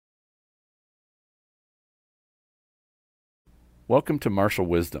Welcome to Martial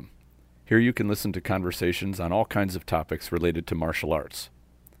Wisdom. Here you can listen to conversations on all kinds of topics related to martial arts.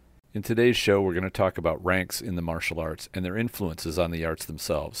 In today's show, we're going to talk about ranks in the martial arts and their influences on the arts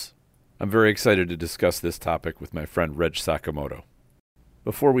themselves. I'm very excited to discuss this topic with my friend Reg Sakamoto.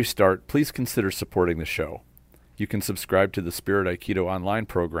 Before we start, please consider supporting the show. You can subscribe to the Spirit Aikido online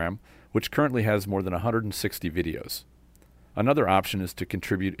program, which currently has more than 160 videos. Another option is to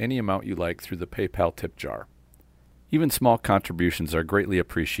contribute any amount you like through the PayPal tip jar. Even small contributions are greatly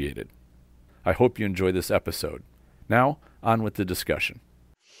appreciated. I hope you enjoy this episode. Now, on with the discussion.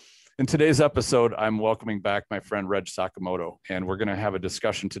 In today's episode, I'm welcoming back my friend Reg Sakamoto, and we're going to have a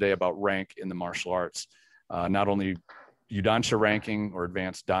discussion today about rank in the martial arts. Not only Yudansha ranking or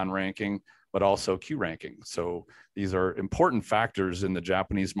advanced Dan ranking, but also Q ranking. So these are important factors in the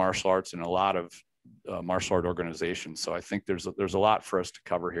Japanese martial arts and a lot of martial art organizations. So I think there's a lot for us to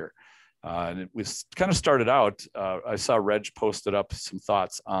cover here. And we kind of started out, I saw Reg posted up some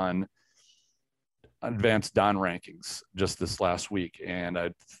thoughts on advanced Dan rankings just this last week. And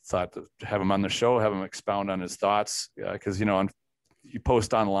I thought to have him on the show, have him expound on his thoughts, because, you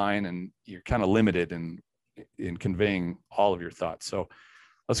post online and you're kind of limited in conveying all of your thoughts. So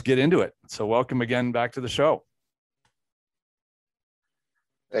let's get into it. So welcome again back to the show.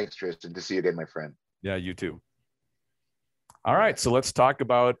 Thanks, Tristan. To see you again, my friend. Yeah, you too. All right, so let's talk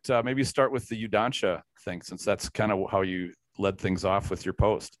about maybe start with the Yudansha thing, since that's kind of how you led things off with your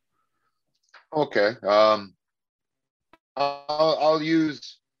post. Okay. I'll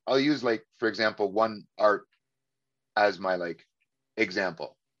use like, for example, one art as my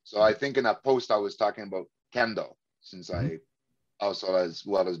example. So I think in that post I was talking about Kendo, since I also as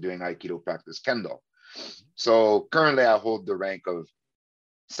well as doing Aikido practice Kendo. So currently I hold the rank of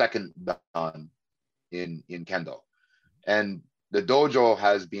second Dan in Kendo. And the dojo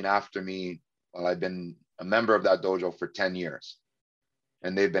has been after me. Well, I've been a member of that dojo for 10 years.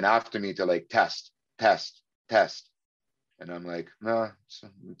 And they've been after me to test. And I'm like, no,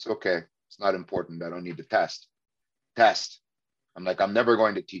 it's okay. It's not important. I don't need to test. I'm like, I'm never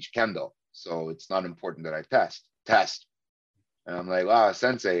going to teach Kendo. So it's not important that I test. And I'm like, wow,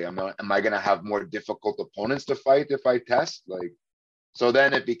 sensei, am I going to have more difficult opponents to fight if I test? So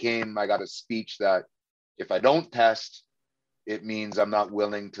then it became, I got a speech that if I don't test, it means I'm not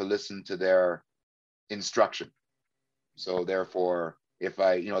willing to listen to their instruction. So therefore, if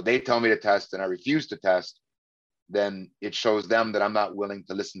they tell me to test and I refuse to test, then it shows them that I'm not willing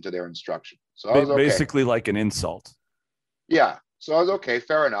to listen to their instruction. So I was okay. Basically like an insult. Yeah. So I was okay,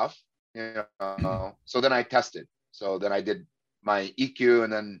 fair enough. So then I tested. So then I did my EQ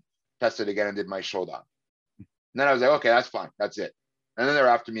and then tested again and did my Shodan. And then I was like, okay, that's fine. That's it. And then they're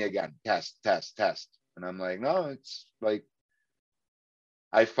after me again, test. And I'm like, no, it's like,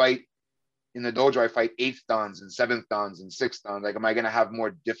 I fight in the dojo, I fight 8th dans and 7th dans and 6th dans. Am I going to have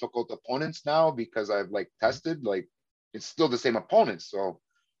more difficult opponents now because I've tested? It's still the same opponents. So,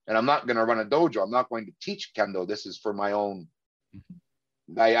 and I'm not going to run a dojo. I'm not going to teach Kendo. This is for my own.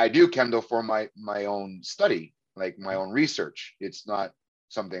 I do Kendo for my own study, my own research. It's not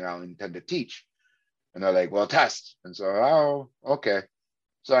something I intend to teach. And they're like, well, test. And so, oh, okay.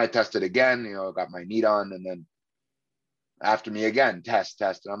 So I tested again, got my knee on, and then after me again, test.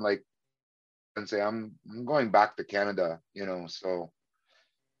 And I'm like, and say, I'm going back to Canada, so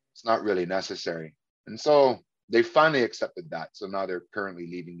it's not really necessary. And so they finally accepted that. So now they're currently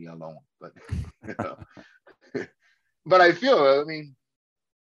leaving me alone. But, but I feel,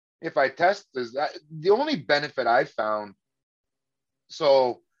 if I test, is that the only benefit I found.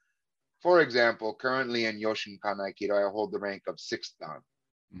 So, for example, currently in Yoshinkan Aikido, I hold the rank of 6th Dan.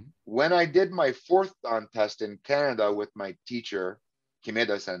 When I did my 4th Dan test in Canada with my teacher,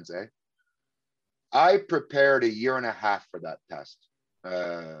 Kimeda Sensei, I prepared 1.5 years for that test.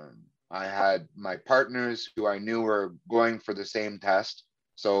 I had my partners who I knew were going for the same test.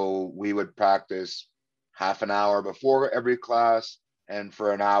 So we would practice half an hour before every class and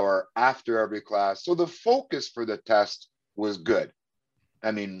for an hour after every class. So the focus for the test was good.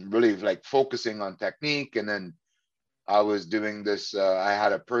 Really focusing on technique. And then I was doing this, I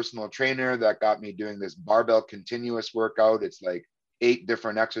had a personal trainer that got me doing this barbell continuous workout. It's 8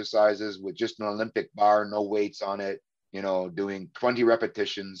 different exercises with just an Olympic bar, no weights on it, doing 20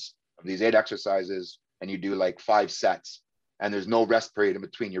 repetitions of these 8 exercises. And you do 5 sets and there's no rest period in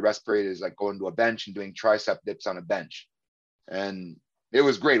between. Your rest period is going to a bench and doing tricep dips on a bench. And it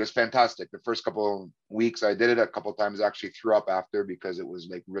was great. It was fantastic. The first couple of weeks I did it, a couple of times I actually threw up after because it was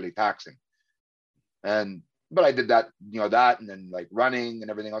really taxing. But I did that, that, and then running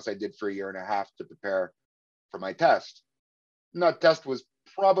and everything else I did for 1.5 years to prepare for my test. And that test was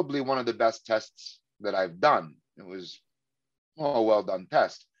probably one of the best tests that I've done. It was oh, well done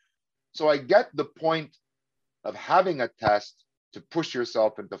test. So I get the point of having a test to push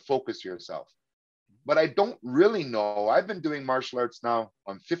yourself and to focus yourself. But I don't really know. I've been doing martial arts now.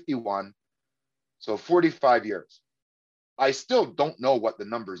 I'm 51, so 45 years. I still don't know what the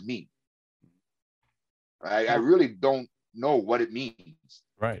numbers mean. I really don't know what it means.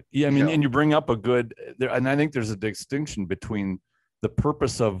 Right. Yeah. I mean, and you bring up a good, and I think there's a distinction between the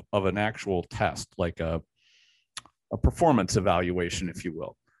purpose of an actual test, like a performance evaluation, if you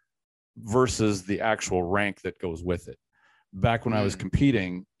will, versus the actual rank that goes with it. Back when I was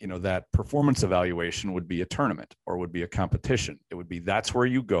competing, that performance evaluation would be a tournament or would be a competition. It would be, that's where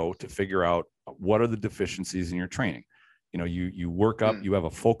you go to figure out what are the deficiencies in your training. You work up, you have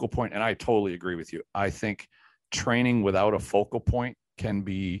a focal point, and I totally agree with you. I think training without a focal point can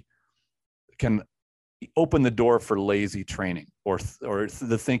open the door for lazy training or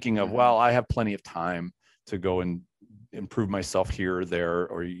the thinking of, well, I have plenty of time to go and improve myself here or there,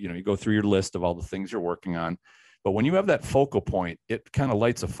 or you go through your list of all the things you're working on. But when you have that focal point, it kind of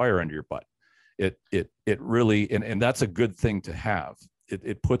lights a fire under your butt. It really, and that's a good thing to have.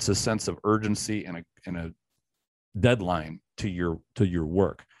 It puts a sense of urgency and a deadline to your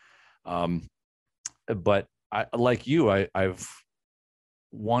work. But I've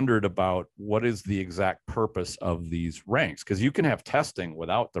wondered about what is the exact purpose of these ranks, because you can have testing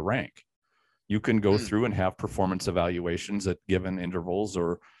without the rank. You can go through and have performance evaluations at given intervals,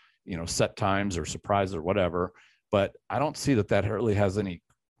 or set times or surprise or whatever. But I don't see that really has any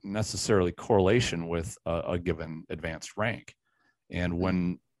necessarily correlation with a given advanced rank. And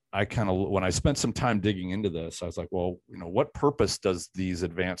when I spent some time digging into this, I was like, well, what purpose does these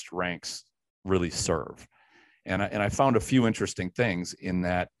advanced ranks really serve? And I found a few interesting things in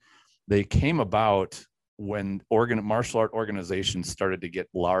that they came about when martial art organizations started to get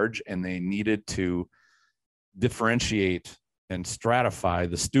large, and they needed to differentiate and stratify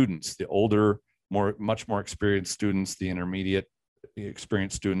the students, the older, much more experienced students, the intermediate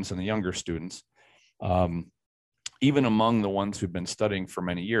experienced students, and the younger students, even among the ones who've been studying for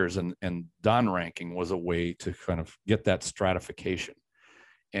many years. And Dan ranking was a way to kind of get that stratification.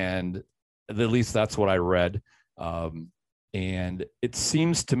 And at least that's what I read. And it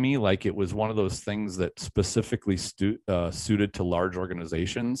seems to me like it was one of those things that specifically suited to large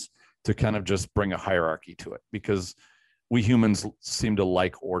organizations to kind of just bring a hierarchy to it, because we humans seem to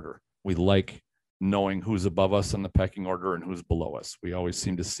like order. We like knowing who's above us in the pecking order and who's below us. We always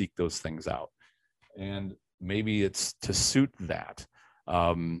seem to seek those things out. And maybe it's to suit that.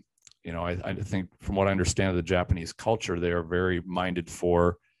 I think from what I understand of the Japanese culture, they are very minded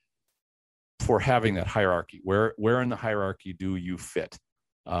for having that hierarchy. Where in the hierarchy do you fit?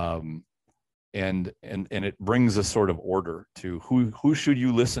 And it brings a sort of order to who should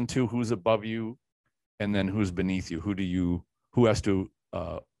you listen to, who's above you, and then who's beneath you. Who has to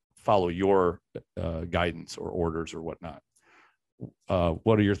follow your guidance or orders or whatnot.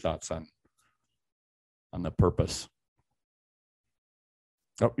 What are your thoughts on the purpose?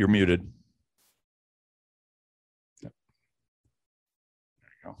 Oh, you're muted. Yep.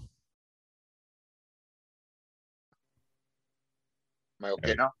 There you go. Am I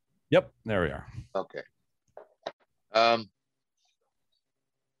okay now? Yep, there we are. Okay.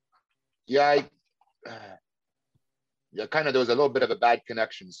 Yeah, kind of, there was a little bit of a bad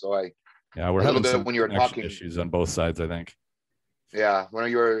connection, so we're having some when you were talking issues on both sides, I think. Yeah,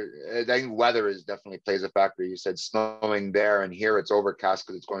 I think weather definitely plays a factor. You said snowing there, and here it's overcast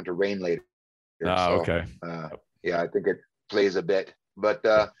because it's going to rain later. Okay. Yeah, I think it plays a bit. But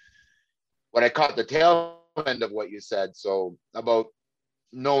what I caught the tail end of what you said, so about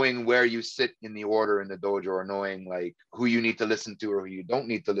knowing where you sit in the order in the dojo, or knowing like who you need to listen to or who you don't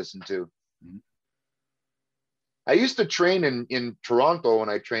need to listen to. Mm-hmm. I used to train in Toronto when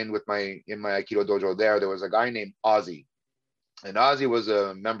I trained in my Aikido dojo there. There was a guy named Ozzy. And Ozzy was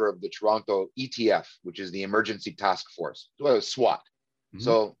a member of the Toronto ETF, which is the Emergency Task Force. Well, it was SWAT. Mm-hmm.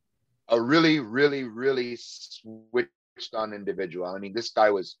 So a really, really, really switched on individual. I mean, this guy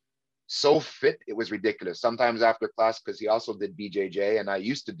was so fit, it was ridiculous. Sometimes after class, because he also did BJJ, and I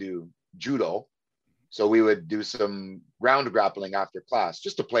used to do judo. So we would do some ground grappling after class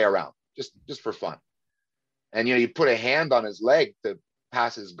just to play around, just for fun. And, you put a hand on his leg to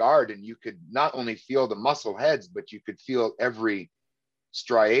pass his guard, and you could not only feel the muscle heads, but you could feel every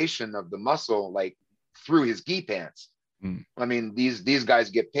striation of the muscle, like through his gi pants. Mm. I mean, these guys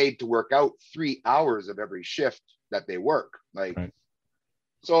get paid to work out 3 hours of every shift that they work. Like, right.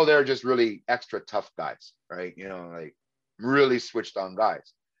 So they're just really extra tough guys, right? Like really switched on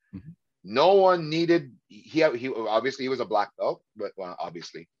guys. Mm-hmm. No one needed, he obviously he was a black belt, but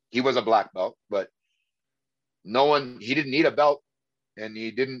obviously he was a black belt, but no one, he didn't need a belt, and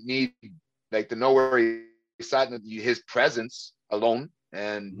he didn't need like to know where he sat in his presence alone.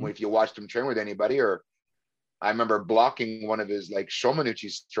 And Mm-hmm. if you watched him train with anybody, or I remember blocking one of his like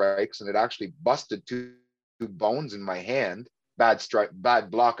Shomanuchi strikes, and it actually busted two bones in my hand. Bad strike, bad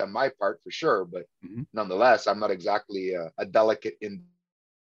block on my part for sure, but Mm-hmm. nonetheless, I'm not exactly a delicate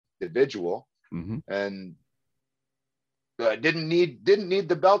individual, Mm-hmm. and didn't need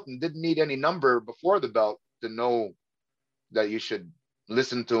the belt and didn't need any number before the belt to know that you should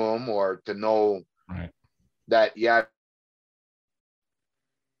listen to him, or to know Right. that, yeah,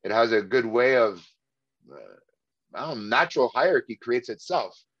 it has a good way of I don't know, natural hierarchy creates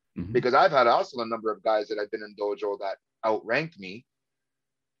itself. Mm-hmm. Because I've had also a number of guys that I've been in dojo that outranked me,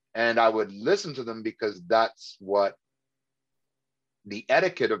 and I would listen to them because that's what the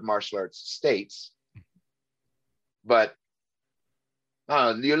etiquette of martial arts states. But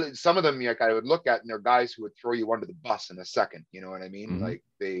some of them, like, I would look at, and they're guys who would throw you under the bus in a second. You know what I mean? Mm-hmm. Like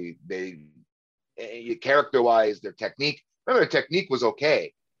character wise, their technique. Remember, their technique was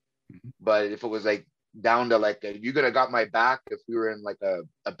okay, Mm-hmm. but if it was like down to like you could have got my back if we were in like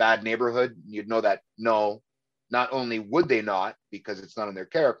a bad neighborhood, you'd know that no, not only would they not because it's not in their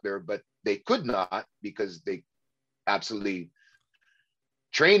character, but they could not because they absolutely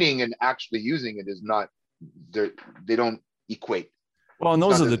training and actually using it is not, they don't equate. Well, and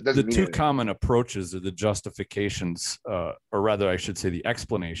It's those not, are it the doesn't mean two anything. common approaches, or the justifications, or rather, I should say, the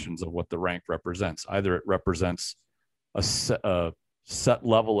explanations of what the rank represents. Either it represents a set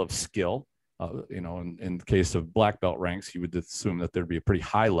level of skill. In the case of black belt ranks, you would assume that there'd be a pretty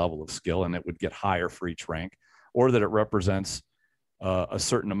high level of skill, and it would get higher for each rank, or that it represents a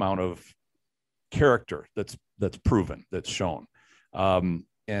certain amount of character that's proven, that's shown,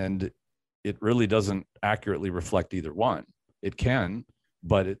 and it really doesn't accurately reflect either one. It can,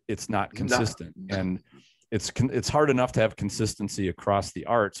 but it's not consistent. No. And it's hard enough to have consistency across the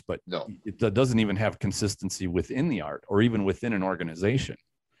arts, but No. it doesn't even have consistency within the art or even within an organization.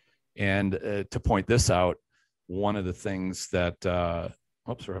 And to point this out, one of the things that,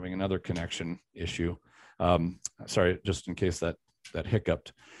 we're having another connection issue. Sorry, just in case that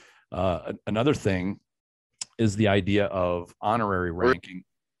hiccuped. Another thing is the idea of honorary ranking,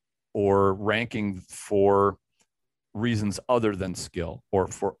 or ranking for reasons other than skill, or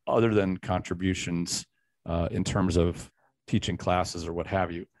for other than contributions in terms of teaching classes or what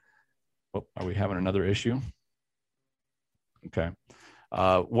have you. Oh, are we having another issue? Okay.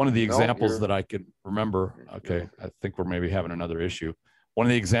 One of the examples that I could remember, okay, I think we're maybe having another issue. One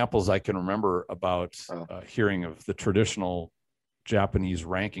of the examples I can remember about hearing of the traditional Japanese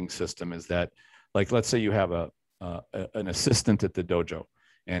ranking system is that, like, let's say you have an assistant at the dojo,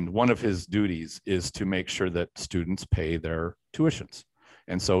 and one of his duties is to make sure that students pay their tuitions.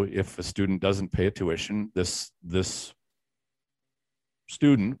 And so if a student doesn't pay a tuition, this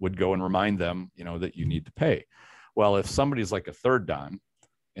student would go and remind them, that you need to pay. Well, if somebody's like a third dan,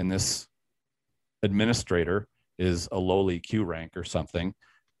 and this administrator is a lowly Q rank or something,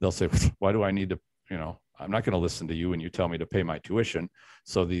 they'll say, why do I need to, I'm not going to listen to you when you tell me to pay my tuition.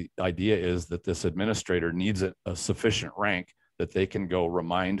 So the idea is that this administrator needs a sufficient rank that they can go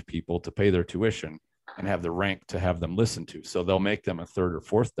remind people to pay their tuition and have the rank to have them listen to. So they'll make them a third or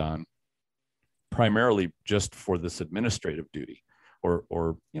fourth dan, primarily just for this administrative duty,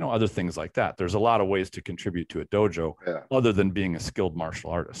 or other things like that. There's a lot of ways to contribute to a dojo other than being a skilled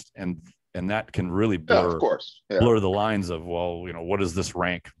martial artist. And that can really blur, blur the lines of, well, what does this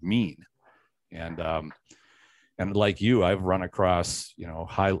rank mean? And like you, I've run across,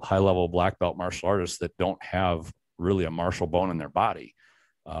 high level black belt martial artists that don't have really a martial bone in their body,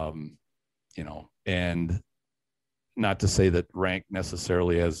 and not to say that rank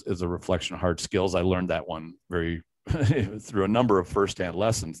necessarily is a reflection of hard skills. I learned that one very through a number of firsthand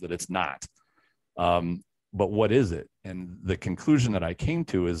lessons, that it's not. But what is it? And the conclusion that I came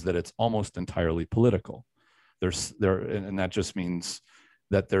to is that it's almost entirely political. And that just means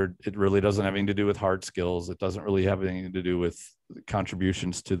that it really doesn't have anything to do with hard skills. It doesn't really have anything to do with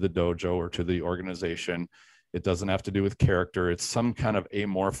contributions to the dojo or to the organization. It doesn't have to do with character. It's some kind of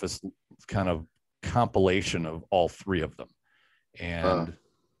amorphous kind of compilation of all three of them.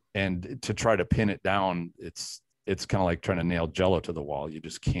 And to try to pin it down, it's kind of like trying to nail Jello to the wall. You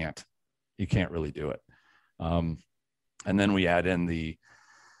just can't. You can't really do it. And then we add in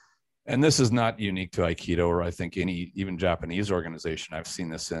and this is not unique to Aikido, or I think even Japanese organization. I've seen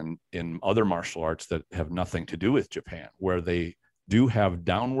this in other martial arts that have nothing to do with Japan, where they do have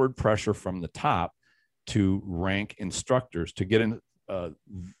downward pressure from the top to rank instructors, to get in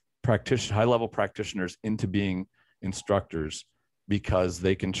high-level practitioners into being instructors because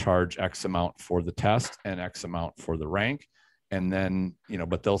they can charge X amount for the test and X amount for the rank. And then,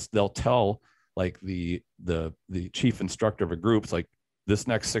 but they'll tell like the chief instructor of a group, it's like, this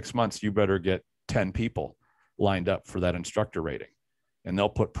next 6 months, you better get 10 people lined up for that instructor rating. And they'll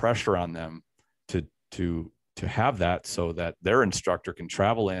put pressure on them to have that, so that their instructor can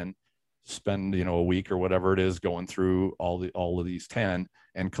travel in, spend, a week or whatever it is going through all of these 10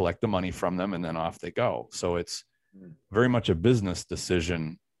 and collect the money from them. And then off they go. So it's very much a business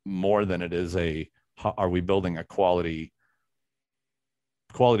decision more than it is are we building a quality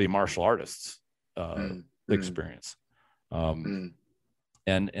martial artists experience.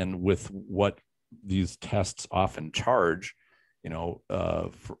 And with what these tests often charge,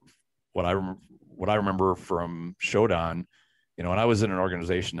 for what I remember from Shodan, and I was in an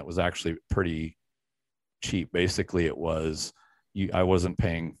organization that was actually pretty cheap. Basically, it was I wasn't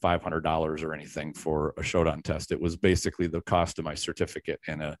paying $500 or anything for a Shodan test. It was basically the cost of my certificate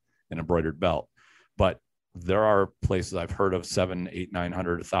and an embroidered belt. But there are places I've heard of $700, $800,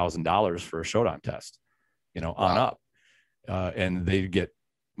 $900, $1,000 for a Shodan test, on up. And they get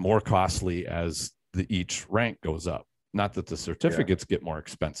more costly as each rank goes up. Not that the certificates get more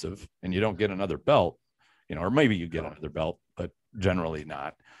expensive and you don't get another belt, or maybe you get another belt, but generally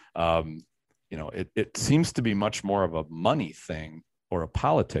not. It seems to be much more of a money thing or a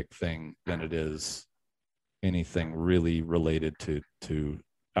politic thing than it is anything really related to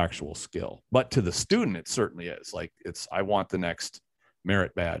actual skill. But to the student, it certainly is. Like, I want the next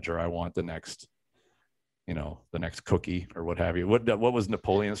merit badge, or I want the next, the next cookie, or what have you. What was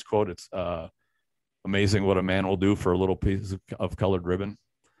Napoleon's quote? It's amazing what a man will do for a little piece of colored ribbon.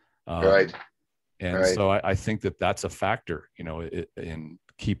 Right. And right. So I think that's a factor, in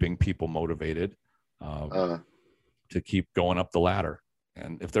keeping people motivated to keep going up the ladder.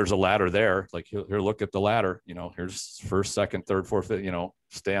 And if there's a ladder there, like, here, look at the ladder, here's first, second, third, fourth, fifth,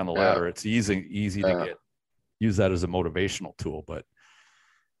 stay on the ladder. It's easy to use that as a motivational tool, but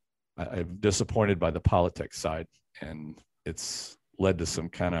I'm disappointed by the politics side, and it's led to some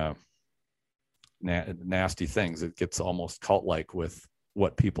kind of nasty things. It gets almost cult-like with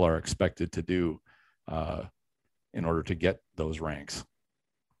what people are expected to do in order to get those ranks.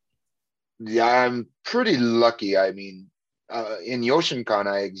 Yeah, I'm pretty lucky. I mean, in Yoshinkan,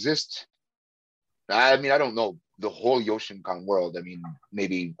 I exist. I mean, I don't know the whole Yoshinkan world. I mean,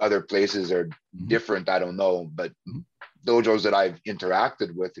 maybe other places are different. I don't know, but dojos that I've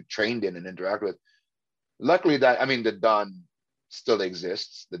interacted with, trained in and interacted with, luckily the Dan still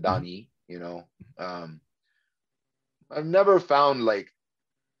exists, the Dani, I've never found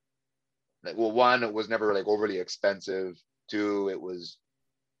one, it was never like overly expensive. Two, it was,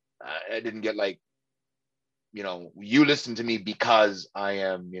 I didn't get you listen to me because I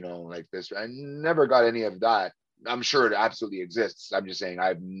am, like this. I never got any of that. I'm sure it absolutely exists. I'm just saying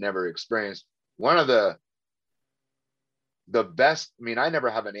I've never experienced one of the best. I mean, I never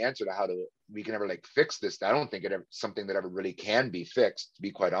have an answer to we can ever fix this. I don't think something that ever really can be fixed, to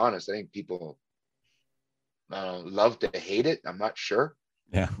be quite honest. I think people love to hate it. I'm not sure.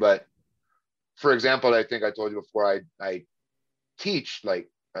 Yeah. But for example, I think I told you before, I teach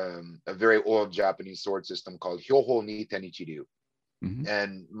a very old Japanese sword system called Hyoho ni Tenichiryu.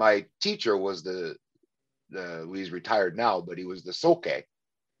 And my teacher was he's retired now, but he was the soke,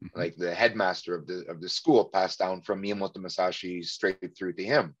 like the headmaster of the school, passed down from Miyamoto Musashi straight through to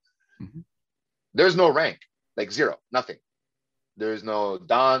him. There's no rank, zero, nothing. There's no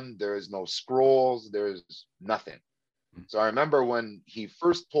Dan, there's no scrolls, there's nothing. So I remember when he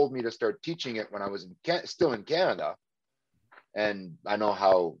first told me to start teaching it when I was still in Canada, and I know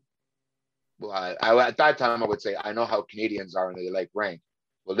how, at that time I would say, I know how Canadians are and they like rank.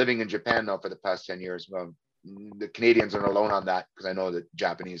 Well, living in Japan now for the past 10 years, well, the Canadians aren't alone on that, because I know that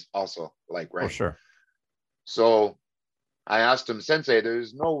Japanese also like rank. Oh, sure. So I asked him, Sensei,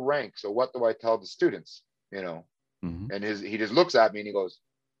 there's no rank, so what do I tell the students? And he just looks at me and he goes,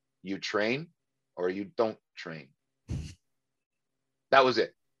 you train or you don't train. That was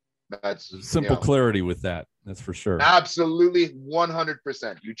it. That's simple clarity with that. That's for sure. Absolutely,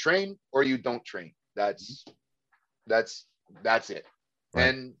 100%. You train or you don't train. That's it. Right.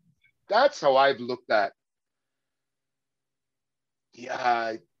 And that's how I've looked at.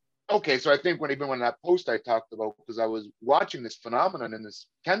 Yeah. Okay. So I think when that post I talked about, because I was watching this phenomenon in this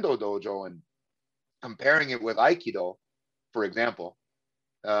Kendo dojo and comparing it with Aikido, for example,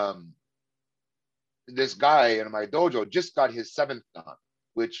 this guy in my dojo just got his 7th dan,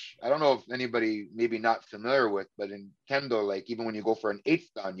 which I don't know if anybody maybe not familiar with, but in Kendo, even when you go for an 8th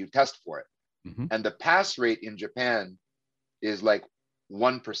dan, you test for it. And the pass rate in Japan is 1%.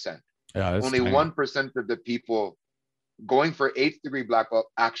 Yeah, only 1% of the people going for 8th degree black belt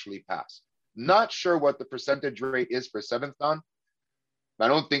actually pass. Not sure what the percentage rate is for 7th Dan. I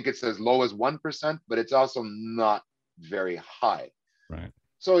don't think it's as low as 1%, but it's also not very high. Right.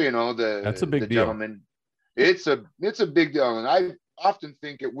 So, you know, That's a big the deal. gentleman, it's a big deal. And I often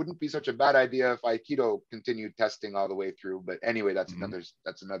think it wouldn't be such a bad idea if Aikido continued testing all the way through. But anyway, that's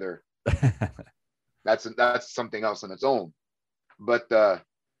something else on its own. But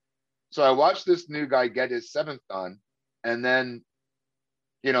so I watched this new guy get his 7th Dan, and then,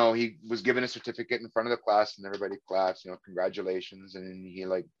 you know, he was given a certificate in front of the class, and everybody claps, you know, congratulations. And he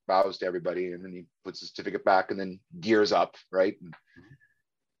like bows to everybody, and then he puts the certificate back and then gears up, right? And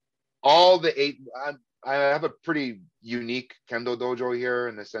all the 8, I have a pretty unique kendo dojo here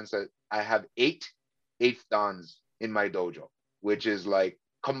in the sense that I have 8 8th dans in my dojo, which is like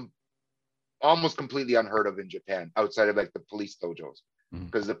almost completely unheard of in Japan outside of like the police dojos,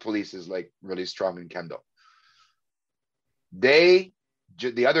 because the police is like really strong in kendo. The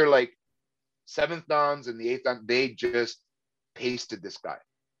other like 7th dans and the 8th dan, they just pasted this guy.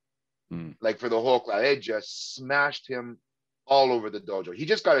 Like for the whole class, they just smashed him all over the dojo. He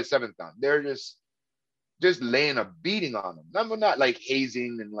just got his 7th dan. They're just laying a beating on him. Not like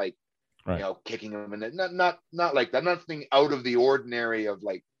hazing and like, right, you know, kicking him, and not like that. Nothing out of the ordinary of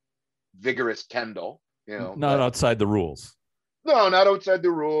like vigorous kendo, you know. Not outside the rules. No, not outside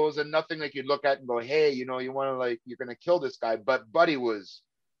the rules, and nothing like you'd look at and go, hey, you know, you want to like, you're gonna kill this guy. But Buddy was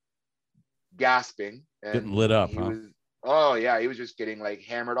gasping and getting lit up. Oh yeah, he was just getting like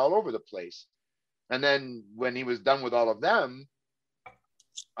hammered all over the place. And then when he was done with all of them,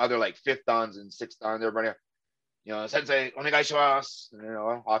 other like 5th dans and 6th dans, everybody, you know, sensei, onegaishimasu, and, you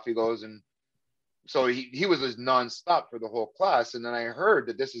know, off he goes. And so he was just nonstop for the whole class. And then I heard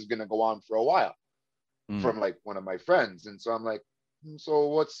that this is going to go on for a while from like one of my friends. And so I'm like, so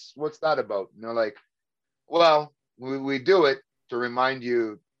what's that about? And they're like, well, we do it to remind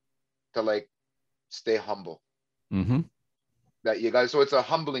you to like stay humble. That you guys, so it's a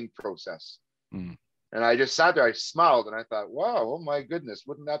humbling process. And I just sat there, I smiled, and I thought, wow, oh my goodness,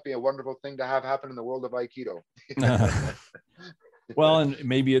 wouldn't that be a wonderful thing to have happen in the world of Aikido? Well, and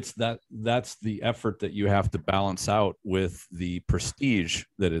maybe it's that's the effort that you have to balance out with the prestige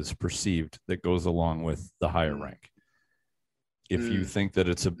that is perceived that goes along with the higher rank. If you think that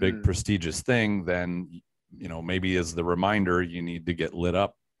it's a big prestigious thing, then, you know, maybe as the reminder, you need to get lit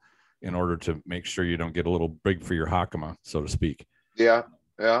up in order to make sure you don't get a little big for your hakama, so to speak. Yeah.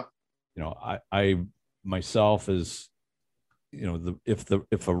 You know, I myself is, you know,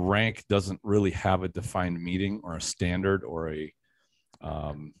 if a rank doesn't really have a defined meaning or a standard or a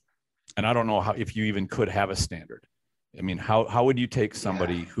and I don't know how, if you even could have a standard. I mean, how would you take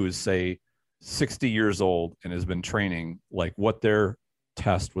somebody who is, say, 60 years old and has been training, like what their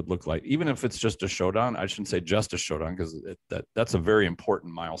test would look like, even if it's just a Shodan? I shouldn't say just a Shodan, because that's a very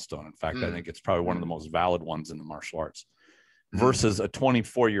important milestone. In fact, I think it's probably one of the most valid ones in the martial arts, versus a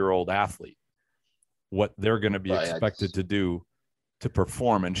 24-year-old athlete, what they're going to be expected to do to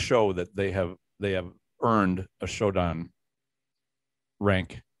perform and show that they have earned a Shodan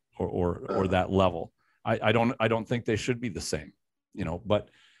rank or that level. I don't think they should be the same, you know, but,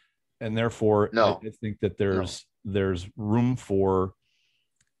 and therefore I think that there's room for,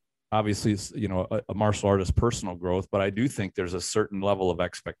 obviously, you know, a martial artist's personal growth, but I do think there's a certain level of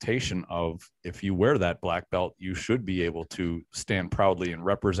expectation of, if you wear that black belt, you should be able to stand proudly and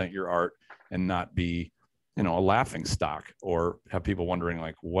represent your art and not be, you know, a laughing stock or have people wondering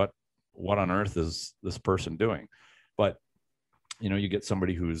like, what on earth is this person doing? But, you know, you get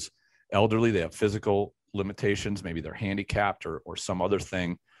somebody who's elderly, they have physical limitations, maybe they're handicapped or some other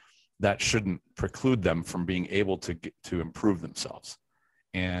thing that shouldn't preclude them from being able to improve themselves.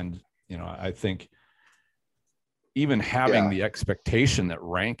 And, you know, I think even having the expectation that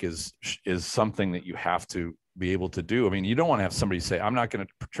rank is something that you have to be able to do. I mean, you don't want to have somebody say, I'm not going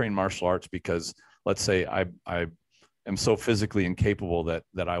to train martial arts because, let's say, I am so physically incapable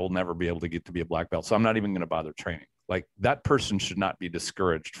that I will never be able to get to be a black belt, so I'm not even going to bother training. Like, that person should not be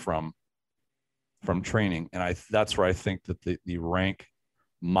discouraged from training. And that's where I think that the rank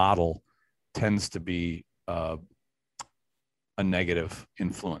model tends to be a negative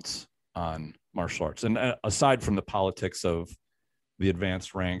influence on martial arts. And aside from the politics of the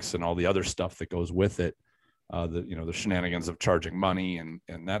advanced ranks and all the other stuff that goes with it, the shenanigans of charging money and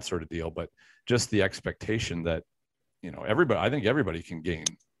that sort of deal, but just the expectation that, you know, I think everybody can gain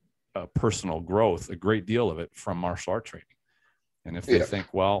personal growth, a great deal of it, from martial art training. And if they think,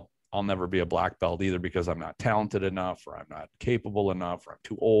 well, I'll never be a black belt either because I'm not talented enough, or I'm not capable enough, or I'm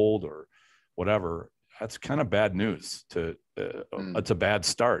too old, or whatever, that's kind of bad news. It's a bad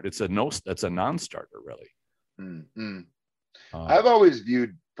start. It's a non-starter, really. Mm-mm. Um, I've always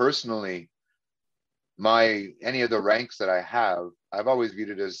viewed personally any of the ranks that I have, I've always viewed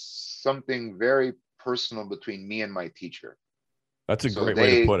it as something very personal between me and my teacher. that's a So great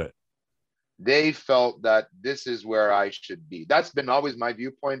way to put it. they felt that this is where I should be. That's been always my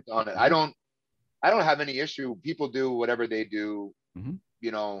viewpoint on it. Mhm. I don't have any issue. People do whatever they do, Mhm.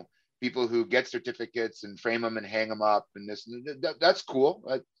 you know, people who get certificates and frame them and hang them up and that's cool.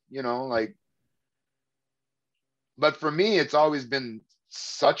 Like, but for me, it's always been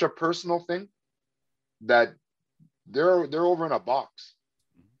such a personal thing that they're over in a box,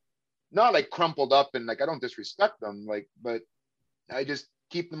 not like crumpled up, and like I don't disrespect them, like, but I just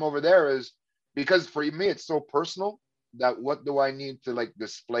keep them over there as because for me it's so personal that what do I need to like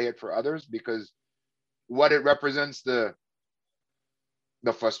display it for others, because what it represents, the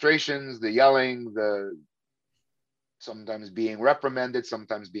frustrations, the yelling, the sometimes being reprimanded,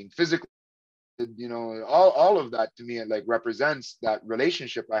 sometimes being physically, all of that to me, it like represents that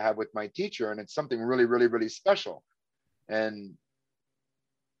relationship I have with my teacher, and it's something really, really, really special. And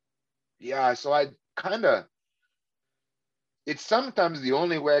yeah, so I kind of, it's sometimes the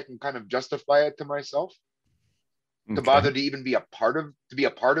only way I can kind of justify it to myself, to Okay. bother to even be a part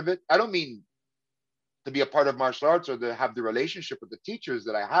of it. I don't mean to be a part of martial arts or to have the relationship with the teachers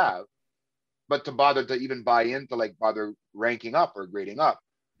that I have, but to bother to even buy into like bother ranking up or grading up.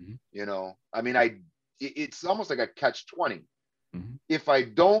 Mhm. I mean, it's almost like a catch 20. Mhm. If I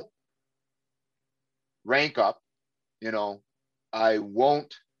don't rank up, you know, I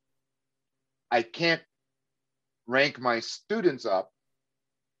won't, I can't rank my students up,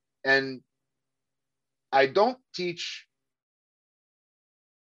 and I don't teach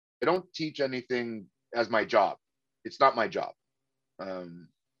I don't teach anything as my job. It's not my job. Um,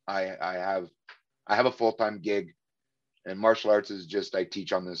 I have a full time gig, and martial arts is just I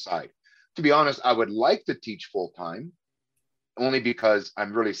teach on the side. To be honest, I would like to teach full time, only because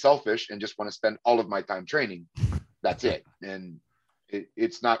I'm really selfish and just want to spend all of my time training. That's it. And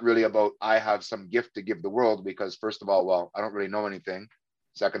it's not really about I have some gift to give the world, because first of all, well, I don't really know anything.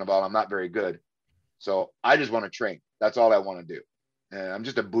 Second of all, I'm not very good. So I just want to train. That's all I want to do. And I'm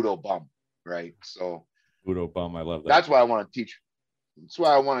just a Budo bum, right? So Udo Bum, I love that. that's why I want to teach. That's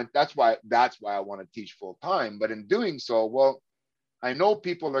why I want to teach full time. But in doing so, well, I know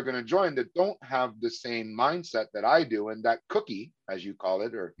people are going to join that don't have the same mindset that I do, and that cookie, as you call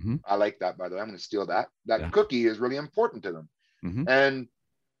it, or Mhm. I like that, by the way. I'm going to steal that. That Yeah. cookie is really important to them. Mhm. And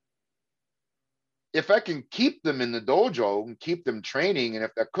if I can keep them in the dojo and keep them training, and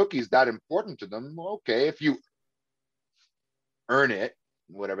if that cookie is that important to them, okay, if you earn it,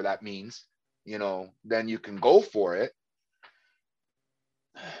 whatever that means, then you can go for it.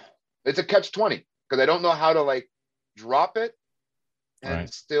 It's a catch 20 because I don't know how to like drop it and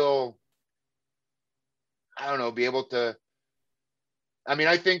Right. still, I don't know, be able to. I mean,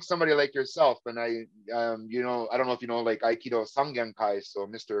 I think somebody like yourself, and I don't know if you know like Aikido Sangenkai, so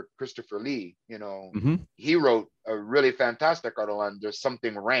Mr. Christopher Lee, Mhm. he wrote a really fantastic article on there's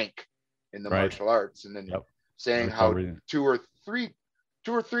something rank in the Right. martial arts, and then Yep. I saying recall how reading it. two or three,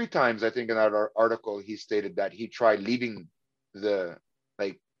 two or three times, I think in that article, he stated that he tried leaving the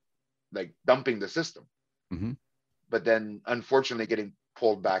like dumping the system, Mhm. but then unfortunately getting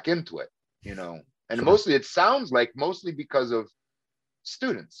pulled back into it, and Sure. mostly it sounds like mostly because of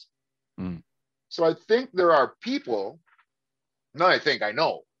students. Mm. So I think there are people, no, I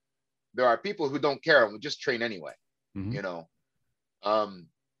know there are people who don't care and will just train anyway, Mhm. you know.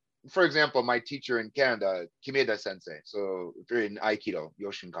 Um, for example, my teacher in Canada, Kimeda Sensei, so in Aikido,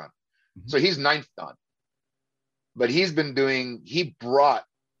 Yoshinkan. Mhm. So he's ninth dan, but he brought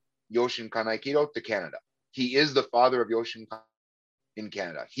Yoshinkan Aikido to Canada. He is the father of Yoshinkan in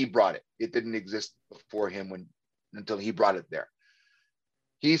Canada. He brought it. It didn't exist before him until he brought it there.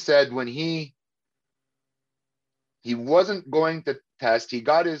 He said when he wasn't going to test, he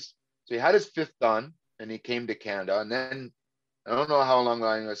had his fifth dan and he came to Canada, and then I don't know how long,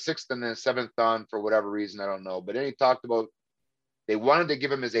 a sixth and then seventh dan for whatever reason, I don't know. But then he talked about they wanted to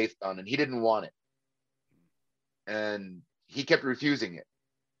give him his eighth dan and he didn't want it. And he kept refusing it.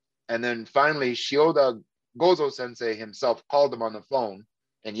 And then finally, Shioda Gozo Sensei himself called him on the phone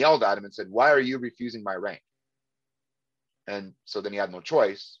and yelled at him and said, "Why are you refusing my rank?" And so then he had no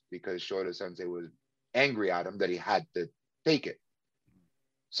choice because Shioda Sensei was angry at him that he had to take it.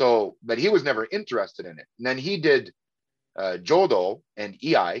 So, but he was never interested in it. And then he did Jodo and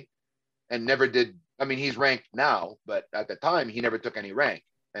EI and never did. I mean, he's ranked now, but at the time, he never took any rank.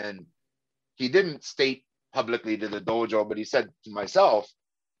 And he didn't state publicly to the dojo, but he said to myself,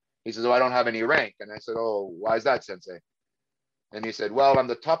 he says, "Oh, I don't have any rank." And I said, "Oh, why is that, Sensei?" And he said, well, I'm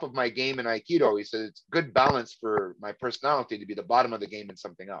the top of my game in Aikido. He said, it's good balance for my personality to be the bottom of the game in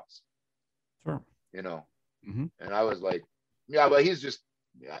something else. Sure. You know? Mm-hmm. And I was like, yeah, but he's just,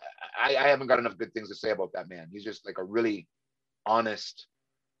 I haven't got enough good things to say about that man. He's just like a really honest,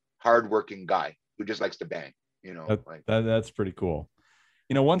 hardworking guy who just likes to bang, you know? That's pretty cool.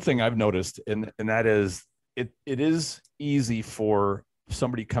 You know, one thing I've noticed, and that is it is easy for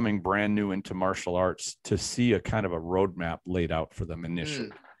somebody coming brand new into martial arts to see a kind of a roadmap laid out for them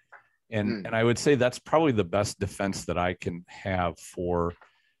initially. And I would say that's probably the best defense that I can have for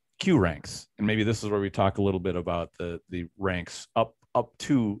Q ranks. And maybe this is where we talk a little bit about the ranks up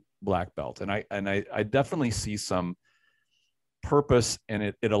to black belt. And I definitely see some purpose, and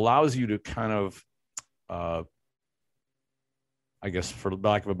it allows you to kind of I guess, for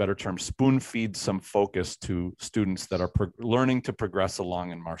lack of a better term, spoon feed some focus to students that are learning to progress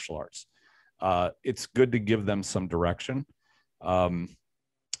along in martial arts. It's good to give them some direction.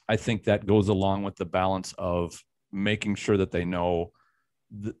 I think that goes along with the balance of making sure that they know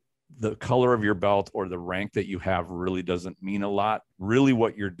the color of your belt or the rank that you have really doesn't mean a lot. Really,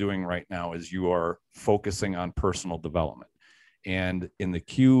 what you're doing right now is you are focusing on personal development. And in the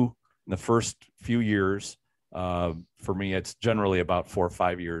first few years, for me, it's generally about 4 or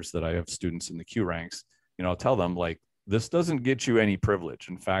 5 years that I have students in the Q ranks. You know, I'll tell them, like, this doesn't get you any privilege.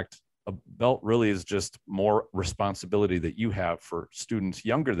 In fact, a belt really is just more responsibility that you have for students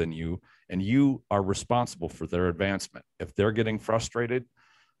younger than you, and you are responsible for their advancement. If they're getting frustrated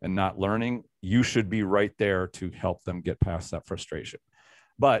and not learning, you should be right there to help them get past that frustration.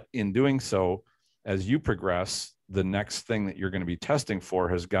 But in doing so, as you progress, the next thing that you're going to be testing for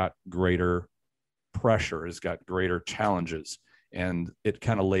has got greater pressure, has got greater challenges, and it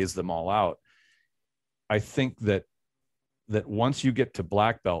kind of lays them all out. I think that once you get to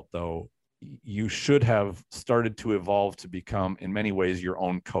black belt, though, you should have started to evolve to become, in many ways, your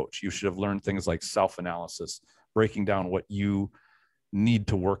own coach. You should have learned things like self-analysis, breaking down what you need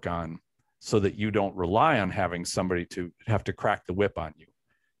to work on so that you don't rely on having somebody to have to crack the whip on you.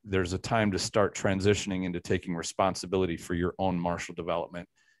 There's a time to start transitioning into taking responsibility for your own martial development.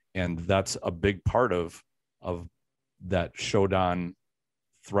 And that's a big part of that Shodan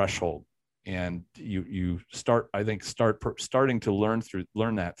threshold. And you start, I think, starting to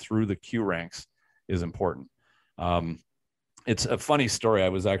learn that through the Q ranks is important. It's a funny story. I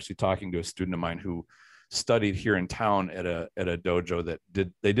was actually talking to a student of mine who studied here in town at a dojo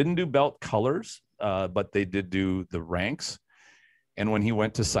that didn't do belt colors, but they did do the ranks. And when he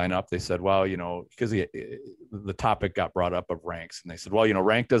went to sign up, they said, well, you know, because the topic got brought up of ranks, and they said, well, you know,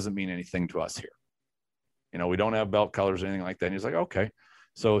 rank doesn't mean anything to us here. You know, we don't have belt colors or anything like that. And he's like, okay.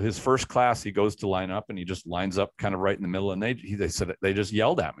 So his first class, he goes to line up, and he just lines up kind of right in the middle. And they said, they just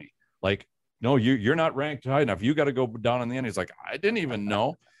yelled at me like, no, you're not ranked high enough. You got to go down on the end. He's like, I didn't even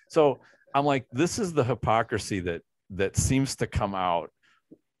know. So I'm like, this is the hypocrisy that seems to come out.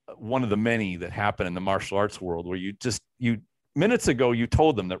 One of the many that happen in the martial arts world, where you minutes ago, you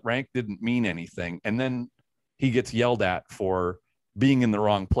told them that rank didn't mean anything. And then he gets yelled at for being in the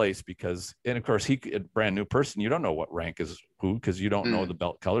wrong place because, and of course, a brand new person, you don't know what rank is who, because you don't know the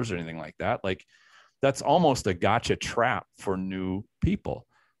belt colors or anything like that. Like, that's almost a gotcha trap for new people.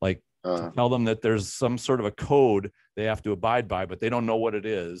 Like, to tell them that there's some sort of a code they have to abide by, but they don't know what it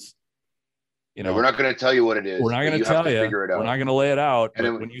is. You know, we're not going to tell you what it is. We're not going to tell you. Figure it out. We're not going to lay it out.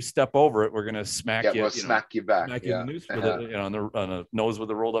 And when you step over it, we're going to smack you. We'll smack you back. Smack you in the news on the nose with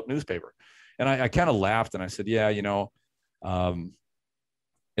a rolled up newspaper. And I kind of laughed and I said, yeah, you know,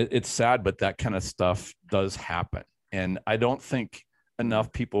 it's sad, but that kind of stuff does happen. And I don't think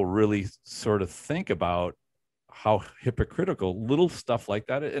enough people really sort of think about how hypocritical little stuff like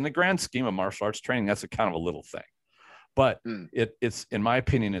that. In the grand scheme of martial arts training, that's a kind of a little thing. But it's, in my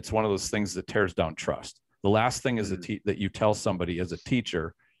opinion, it's one of those things that tears down trust. The last thing is that you tell somebody as a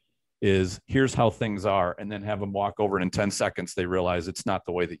teacher is, here's how things are, and then have them walk over, and in 10 seconds, they realize it's not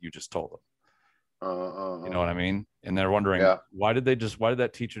the way that you just told them. You know what I mean? And they're wondering, why did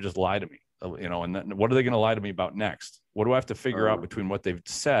that teacher just lie to me? You know, and then what are they going to lie to me about next? What do I have to figure out between what they've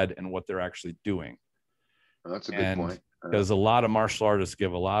said and what they're actually doing? That's a good point. Because a lot of martial artists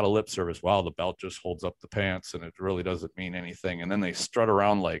give a lot of lip service. Well, the belt just holds up the pants and it really doesn't mean anything. And then they strut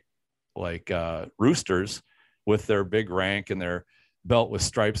around like roosters with their big rank and their belt with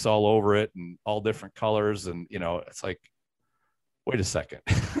stripes all over it and all different colors. And, you know, it's like, wait a second.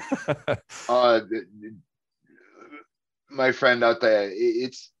 My friend out there,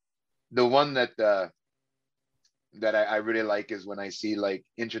 it's the one that I really like is when I see like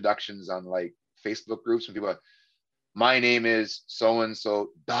introductions on like Facebook groups when people are, my name is so-and-so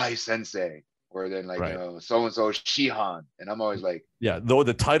Dai Sensei. or then like, Right. so and so Shihan, and I'm always like, Yeah, though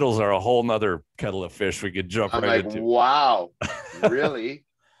the titles are a whole nother kettle of fish we could jump I'm right like, into. wow, really?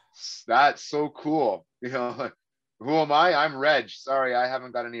 That's so cool. Who am I? I'm Reg. Sorry, I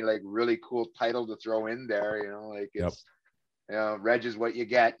haven't got any like really cool title to throw in there. Like Yep. it's, Reg is what you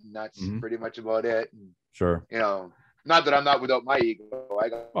get, and that's pretty much about it. And, Sure. Not that I'm not without my ego. I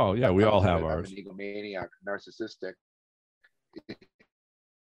got Oh yeah, we all tons of have it. I'm ours. an egomaniac, narcissistic.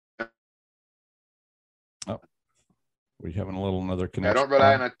 Oh, we having a little another I connection. don't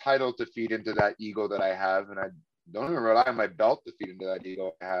rely on a title to feed into that ego that I have, and I don't even rely on my belt to feed into that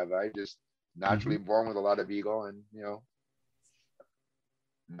ego I have. I just naturally born with a lot of ego, and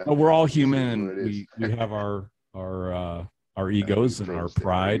Oh, we're all just human, is what and it is. we have our egos and our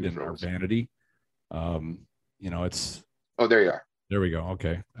pride and our vanity. It's. Oh, there you are. There we go.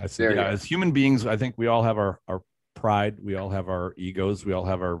 Okay, I said, yeah. As human beings, I think we all have our pride. We all have our egos. We all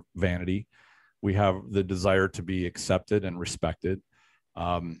have our vanity. We have the desire to be accepted and respected.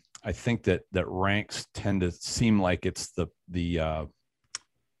 I think that ranks tend to seem like it's the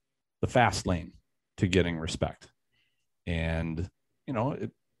fast lane to getting respect, and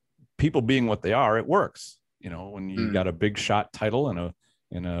people being what they are, it works. When you got a big shot title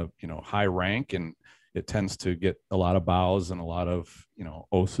and a high rank, and it tends to get a lot of bows and a lot of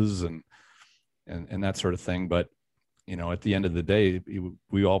oses and that sort of thing. But at the end of the day,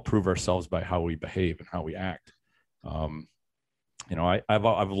 we all prove ourselves by how we behave and how we act. I've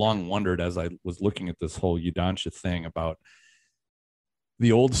long wondered, as I was looking at this whole Yudansha thing, about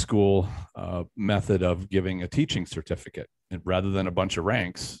the old school method of giving a teaching certificate. And rather than a bunch of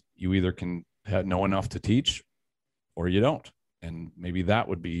ranks, you either can know enough to teach or you don't. And maybe that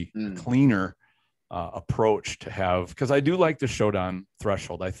would be a cleaner approach to have, because I do like the Shodan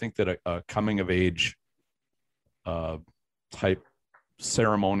threshold. I think that a coming of age type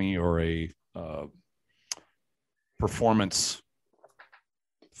ceremony or a performance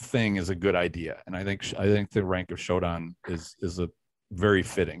thing is a good idea, and I think the rank of Shodan is a very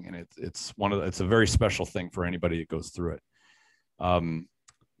fitting, and it's a very special thing for anybody that goes through it.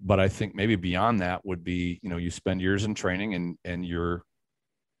 But I think maybe beyond that would be, you spend years in training and you're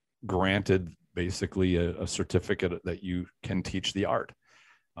granted basically a certificate that you can teach the art.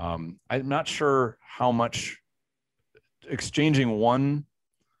 I'm not sure how much exchanging one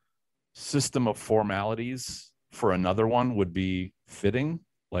system of formalities for another one would be fitting.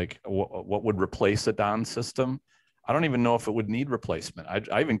 Like what would replace a Dan system? I don't even know if it would need replacement.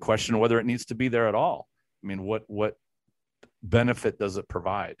 I even question whether it needs to be there at all. I mean, what benefit does it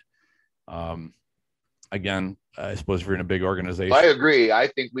provide? Again, I suppose if you're in a big organization. I agree. I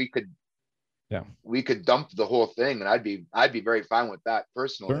think we could dump the whole thing, and I'd be very fine with that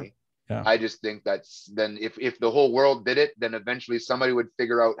personally. Sure. Yeah. I just think that's then if the whole world did it, then eventually somebody would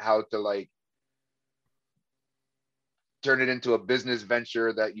figure out how to like turn it into a business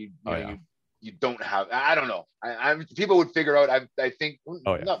venture that you don't have. I don't know. People would figure out. I think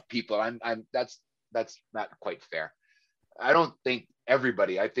not people. That's not quite fair. I don't think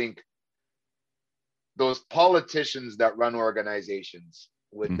everybody. I think those politicians that run organizations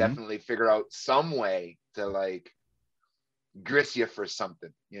would definitely figure out some way to like grist you for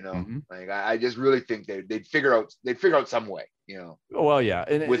something, like I just really think they'd figure out some way, Well, yeah.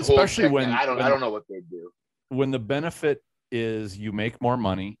 And with especially when I don't know what they'd do. When the benefit is you make more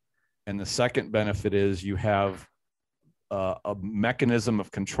money, and the second benefit is you have a mechanism of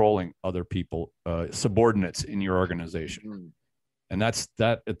controlling other people, subordinates in your organization. And that's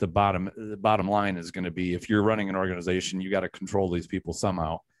that at the bottom line is going to be, if you're running an organization, you got to control these people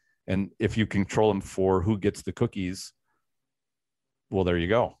somehow. And if you control them for who gets the cookies, well, there you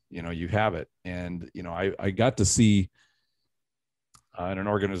go. You have it. And, I got to see in an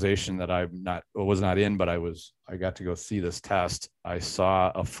organization that I was not in, but I got to go see this test. I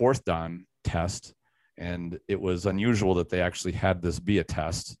saw a fourth Dan test, and it was unusual that they actually had this be a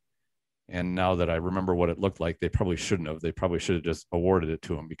test. And now that I remember what it looked like, they probably shouldn't have. They probably should have just awarded it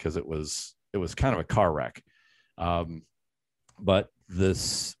to him, because it was kind of a car wreck. But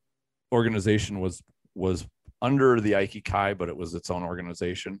this organization was under the Aikikai, but it was its own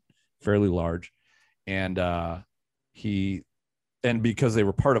organization, fairly large. And because they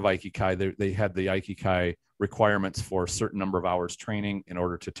were part of Aikikai, they had the Aikikai requirements for a certain number of hours training in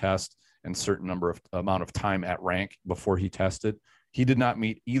order to test, and certain amount of time at rank before he tested. He did not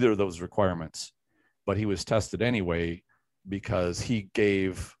meet either of those requirements, but he was tested anyway because he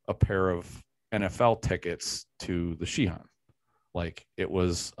gave a pair of NFL tickets to the Shihan. Like, it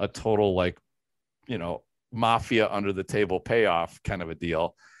was a total, mafia under the table payoff kind of a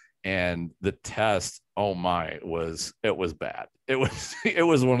deal. And the test, oh my, it was bad. It was it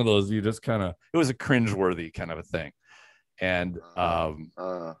was one of those, you just kind of, it was a cringeworthy kind of a thing. And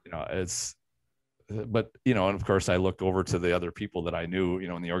it's, but and of course I look over to the other people that I knew,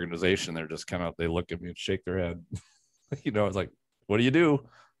 in the organization. They're just kind of, they look at me and shake their head. It's like, what do you do?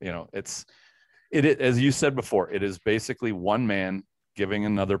 As you said before, it is basically one man giving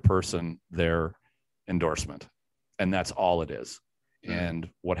another person their endorsement, and that's all it is. And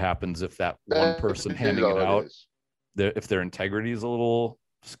what happens if that one person handing it out, if their integrity is a little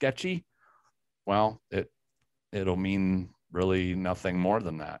sketchy, well, it'll mean really nothing more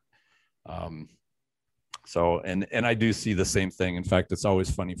than that. So, and I do see the same thing. In fact, it's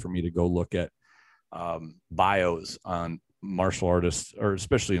always funny for me to go look at bios on martial artists, or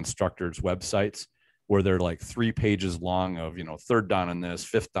especially instructors' websites, where they're like 3 pages long of, third dan in this,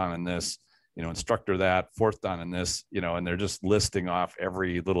 fifth dan in this, instructor that, fourth dan in this, and they're just listing off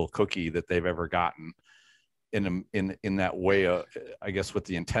every little cookie that they've ever gotten in that way, I guess, with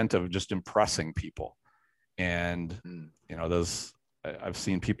the intent of just impressing people. And, those, I've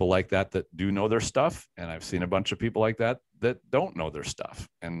seen people like that do know their stuff. And I've seen a bunch of people like that don't know their stuff.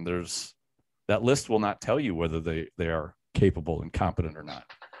 And that list will not tell you whether they are capable and competent or not.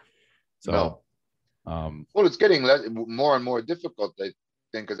 So, no. Well, it's getting more and more difficult. I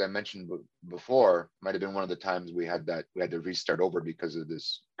think, as I mentioned before, might have been one of the times we had to restart over because of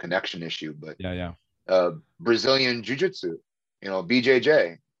this connection issue. But Brazilian Jiu-Jitsu,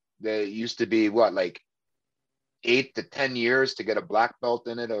 BJJ, they used to be like 8 to 10 years to get a black belt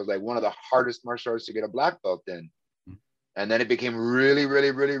in it. It was like one of the hardest martial arts to get a black belt in. And then it became really,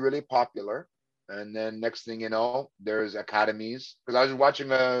 really, really, really popular. And then next thing you know, there's academies. Because I was watching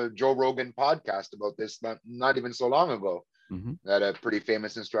a Joe Rogan podcast about this not even so long ago. That a pretty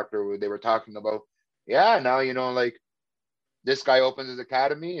famous instructor, they were talking about, now, like this guy opens his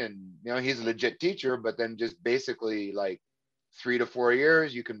academy and, he's a legit teacher, but then just basically like 3 to 4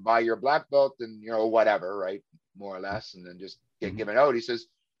 years, you can buy your black belt and, whatever, right? More or less, and then just get given out. He says,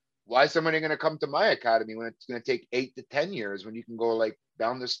 why is somebody going to come to my academy when it's going to take 8 to 10 years when you can go like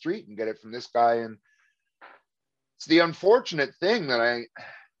down the street and get it from this guy? And it's the unfortunate thing that I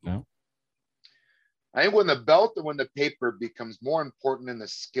think when the belt or when the paper becomes more important than the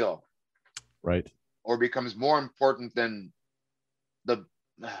skill, right, or becomes more important than the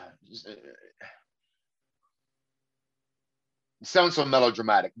it sounds so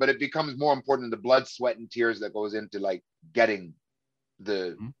melodramatic, but it becomes more important than the blood, sweat, and tears that goes into like getting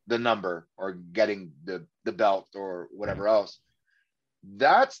the number or getting the belt or whatever else.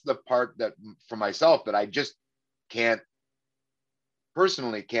 That's the part that, for myself, that I just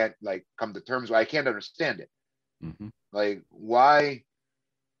personally can't like come to terms with. I can't understand it. Like, why,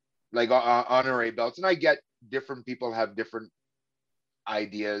 like honorary belts, and I get different people have different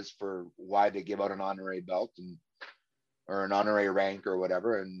ideas for why they give out an honorary belt or an honorary rank or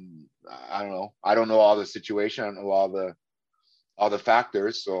whatever. And I don't know. I don't know all the situation. I don't know all the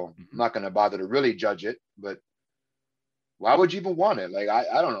factors. So I'm not going to bother to really judge it, but why would you even want it? Like,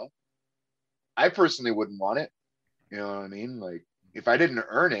 I don't know. I personally wouldn't want it. You know what I mean? Like, if I didn't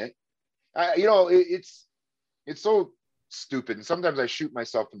earn it, it's so stupid. And sometimes I shoot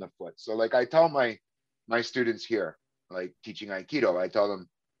myself in the foot. So like, I tell my students here, like teaching Aikido, I tell them,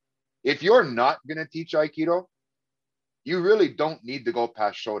 if you're not going to teach Aikido, you really don't need to go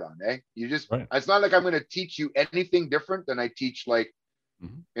past Shodan, eh? You just, It's not like I'm going to teach you anything different than I teach, like,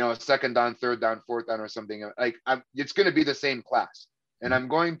 second dan, third dan, fourth dan, or something. Like, it's going to be the same class. And I'm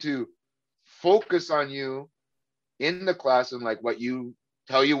going to focus on you in the class and like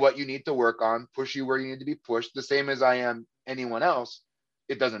tell you what you need to work on, push you where you need to be pushed, the same as I am anyone else.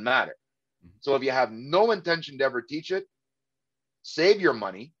 It doesn't matter. So if you have no intention to ever teach it, save your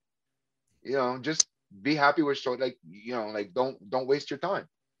money, just be happy with like don't waste your time.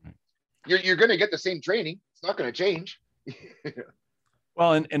 You're going to get the same training. It's not going to change.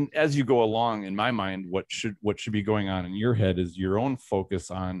 Well, and as you go along, in my mind, what should be going on in your head is your own focus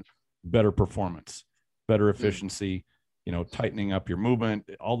on better performance, better efficiency, tightening up your movement,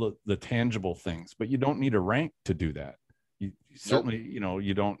 all the tangible things. But you don't need a rank to do that. You certainly,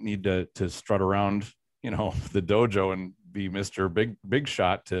 you don't need to strut around, the dojo and be Mr. Big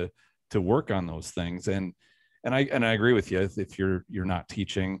Shot to work on those things. And I agree with you. If you're not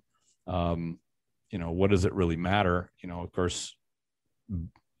teaching, what does it really matter? Of course,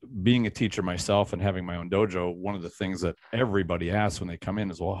 being a teacher myself and having my own dojo, one of the things that everybody asks when they come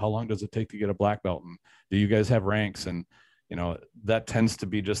in is, well, how long does it take to get a black belt? And do you guys have ranks? And, that tends to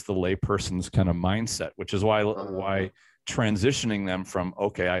be just the layperson's kind of mindset, which is why transitioning them from,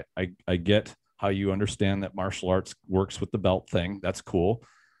 okay, I get how you understand that martial arts works with the belt thing. That's cool.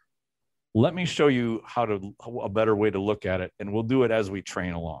 let me show you a better way to look at it, and we'll do it as we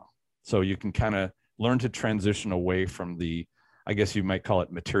train along. So you can kind of learn to transition away from the, I guess you might call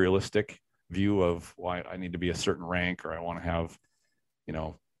it materialistic view of why I need to be a certain rank, or I want to have,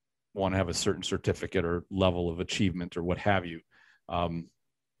 want to have a certain certificate or level of achievement or what have you.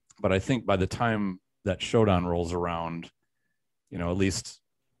 But I think by the time that Shodan rolls around, at least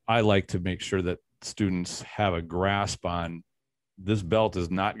I like to make sure that students have a grasp on, this belt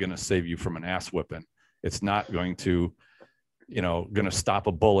is not going to save you from an ass whipping. It's not going to, going to stop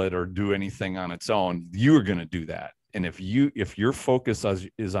a bullet or do anything on its own. You're going to do that. And if your focus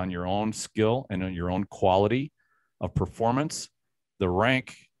is on your own skill and on your own quality of performance, the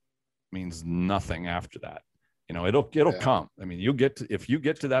rank means nothing after that. It'll come. I mean, if you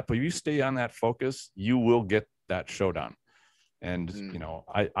get to that, but you stay on that focus, you will get that Shodan. And,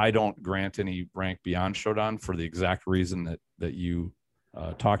 I don't grant any rank beyond Shodan for the exact reason that you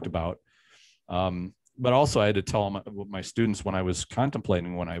talked about. But also I had to tell my students when I was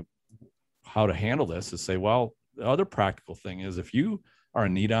contemplating how to handle this, is say, well, the other practical thing is, if you are a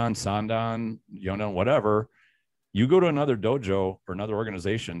Nidan, Sandan, Yodan, whatever, you go to another dojo or another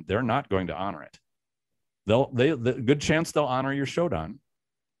organization, they're not going to honor it. The good chance they'll honor your Shodan,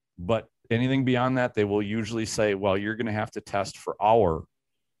 but anything beyond that, they will usually say, well, you're going to have to test for our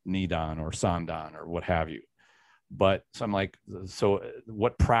Nidan or Sandan or what have you. But so I'm like, so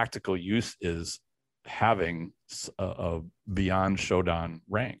what practical use is having a beyond Shodan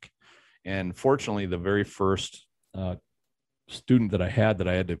rank? And fortunately, the very first student that I had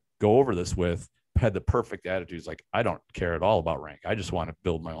to go over this with had the perfect attitude. It's like, I don't care at all about rank. I just want to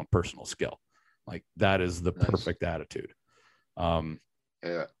build my own personal skill. Like, that is the perfect attitude. So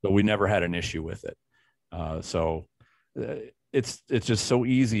we never had an issue with it. It's just so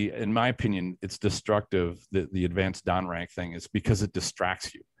easy. In my opinion, it's destructive. The advanced Dan rank thing is because it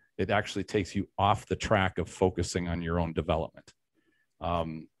distracts you. It actually takes you off the track of focusing on your own development.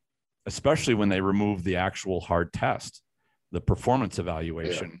 Especially when they remove the actual hard test, the performance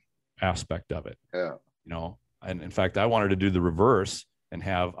evaluation aspect of it. And in fact, I wanted to do the reverse and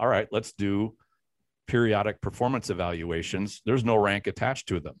have, all right, let's do periodic performance evaluations. There's no rank attached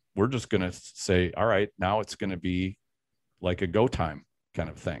to them. We're just going to say, all right, now it's going to be like a go time kind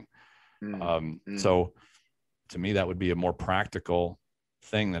of thing. So to me, that would be a more practical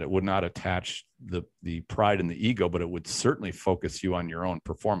thing, that it would not attach the pride and the ego, but it would certainly focus you on your own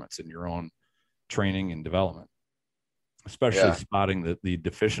performance and your own training and development, especially spotting the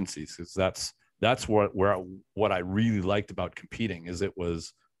deficiencies. Because that's what I really liked about competing, is it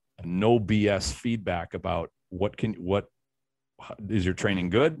was a no BS feedback about what is your training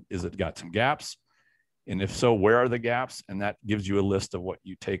good? Is it got some gaps? And if so, where are the gaps? And that gives you a list of what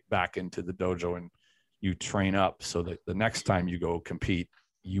you take back into the dojo and you train up, so that the next time you go compete,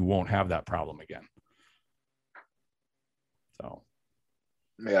 you won't have that problem again. So,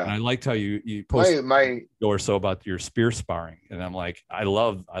 and I liked how you posted or so about your spear sparring. And I'm like, I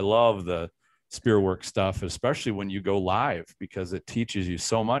love the spear work stuff, especially when you go live, because it teaches you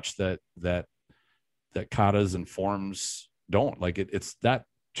so much that katas and forms don't. Like, it's that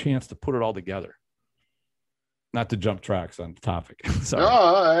chance to put it all together. Not to jump tracks on the topic. Sorry.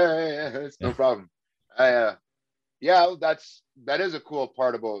 No, it's no problem. That is a cool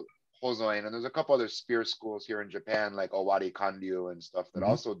part about Hosoin, and there's a couple other spear schools here in Japan, like Owari Kandyu and stuff, that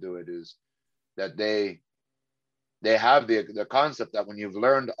also do it. Is that they have the concept that when you've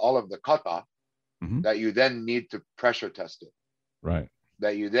learned all of the kata, that you then need to pressure test it. Right.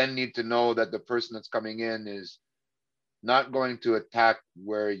 That you then need to know that the person that's coming in is not going to attack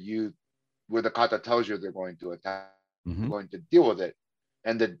where the kata tells you they're going to attack, going to deal with it.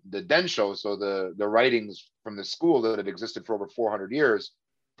 And the densho, so the writings from the school that had existed for over 400 years,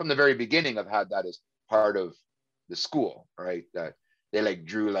 from the very beginning, have had that as part of the school, right? That they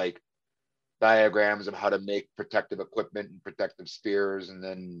drew diagrams of how to make protective equipment and protective spears, and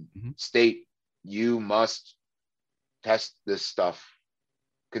then state, you must test this stuff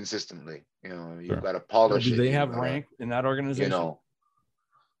consistently. You've got to polish it. Do they have rank in that organization?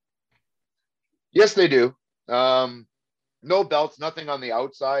 Yes, they do. No belts, nothing on the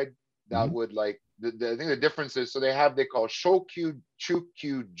outside that would I think the difference is, so they call Shokyu,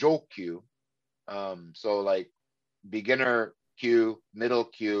 Chukyu, Jokyu. So beginner Q, middle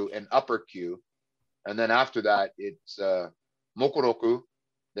Q, and upper Q. And then after that, it's Mokoroku,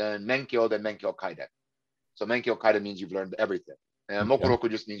 then Menkyo, then Menkyo Kaiden. So Menkyo Kaiden means you've learned everything. And Mokoroku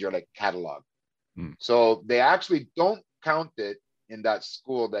just means you're catalog. So they actually don't count it in that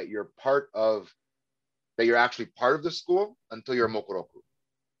school that you're actually part of the school until you're Mokoroku.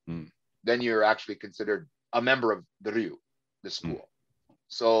 Then you're actually considered a member of the Ryu, the school.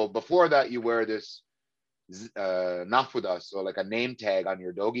 So before that, you wear this nafuda, so like a name tag on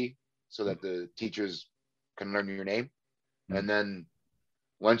your dogi, so that the teachers can learn your name. And then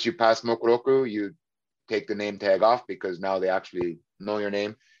once you pass Mokuroku, you take the name tag off because now they actually know your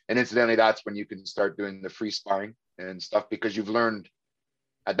name. And incidentally, that's when you can start doing the free sparring and stuff, because you've learned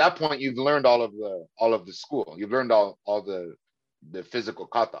at that point, you've learned all of the school. You've learned all the physical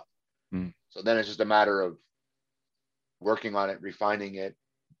kata. So then it's just a matter of working on it, refining it,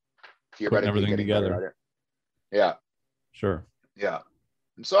 putting everything together. Yeah. Sure. Yeah.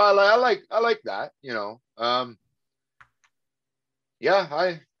 And so I like that, you know. Yeah,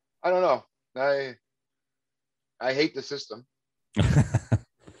 I don't know. I hate the system.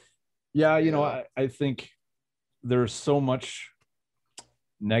 Yeah, you know, I think there's so much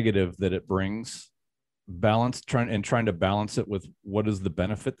negative that it brings. Trying to balance it with what is the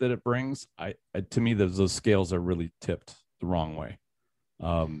benefit that it brings. To me, those scales are really tipped the wrong way.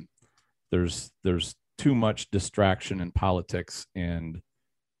 There's too much distraction in politics, and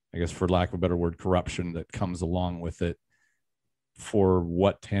I guess, for lack of a better word, corruption that comes along with it. For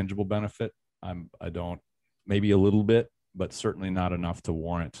what tangible benefit? I don't, maybe a little bit, but certainly not enough to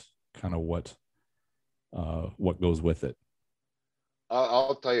warrant kind of what goes with it.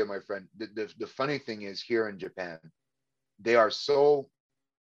 I'll tell you, my friend, the funny thing is, here in Japan, they are so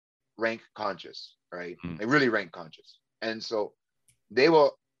rank conscious, right? They really rank conscious. And so they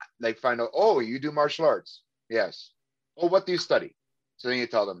will like find out, oh, you do martial arts. Yes. Oh, what do you study? So then you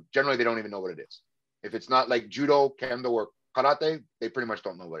tell them, generally they don't even know what it is. If it's not like judo, kendo, or karate, they pretty much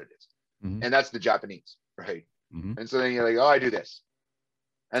don't know what it is. And that's the Japanese, right? And so then you're like, oh, I do this.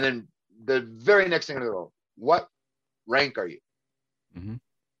 And then the very next thing in the world, what rank are you?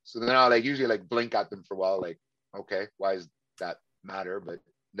 So then I'll usually blink at them for a while, like, okay, why does that matter? But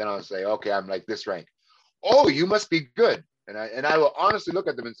then I'll say, okay, I'm like this rank. Oh, you must be good. And I will honestly look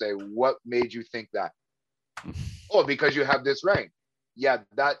at them and say, what made you think that? Oh, because you have this rank. Yeah,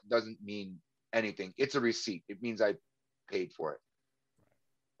 that doesn't mean anything. It's a receipt. It means I paid for it.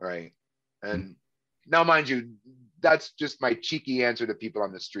 Right. And now, mind you, that's just my cheeky answer to people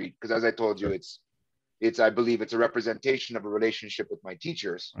on the street. Because as I told you, I believe it's a representation of a relationship with my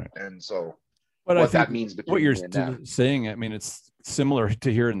teachers. Right. And so but what that means between what you're saying, I mean, it's similar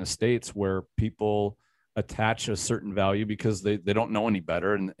to here in the States, where people attach a certain value because they don't know any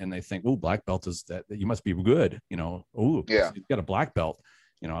better, and they think, oh, black belt is that you must be good, you know. Oh, yeah, you've got a black belt,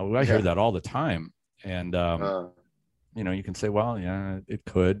 you know. I hear that all the time. And you know, you can say, well, yeah, it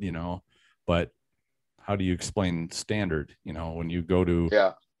could, you know, but how do you explain standard? You know, when you go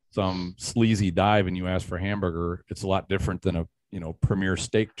to some sleazy dive and you ask for a hamburger, it's a lot different than a, you know, premier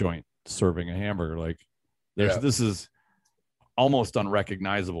steak joint serving a hamburger. Like this is almost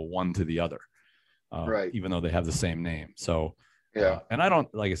unrecognizable one to the other, right? Even though they have the same name. So and I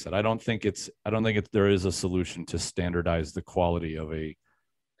don't, like I said, I don't think there is a solution to standardize the quality of a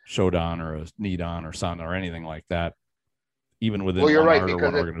Shodan or a Nidan or San or anything like that, even within one art or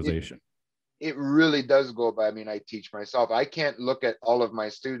one organization. It really does go by. I mean, I teach myself. I can't look at all of my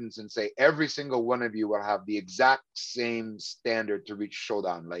students and say every single one of you will have the exact same standard to reach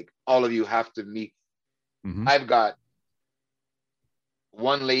Shodan. Like, all of you have to meet. I've got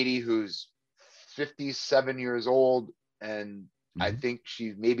one lady who's 57 years old, and I think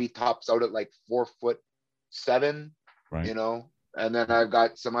she maybe tops out at like 4'7", right? You know. And then I've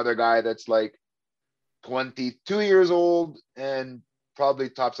got some other guy that's like 22 years old and probably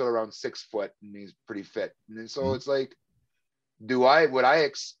tops out around 6 foot, and he's pretty fit. And so it's like, would I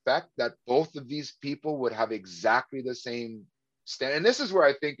expect that both of these people would have exactly the same standard? And this is where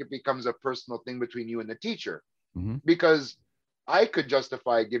I think it becomes a personal thing between you and the teacher, because I could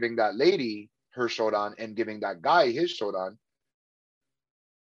justify giving that lady her Shodan and giving that guy his Shodan.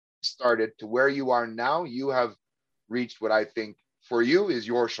 Started to where you are now, you have reached what I think for you is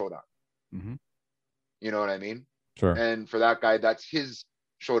your Shodan. You know what I mean? Sure. And for that guy, that's his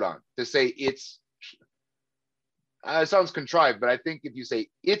Shodan. To say it sounds contrived, but I think if you say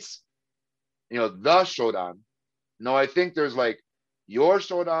it's, you know, the Shodan, no, I think there's like your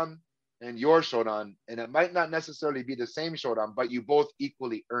Shodan and your Shodan, and it might not necessarily be the same Shodan, but you both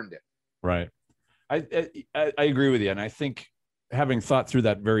equally earned it. Right. I agree with you. And I think, having thought through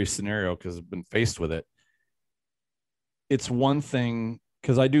that very scenario, because I've been faced with it, it's one thing,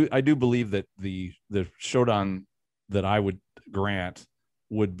 because I do believe that the Shodan that I would grant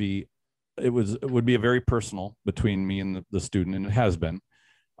would be a very personal between me and the student, and it has been.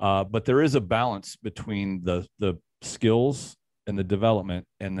 But there is a balance between the skills and the development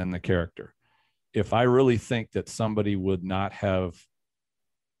and then the character. If I really think that somebody would not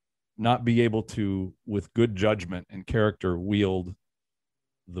be able to, with good judgment and character, wield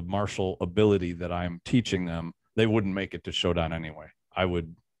the martial ability that I'm teaching them, they wouldn't make it to Shodan anyway.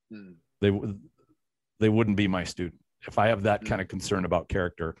 They wouldn't be my student. If I have that kind of concern about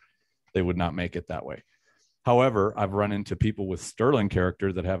character, they would not make it that way. However, I've run into people with sterling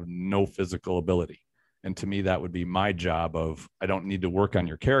character that have no physical ability. And to me, that would be my job of, I don't need to work on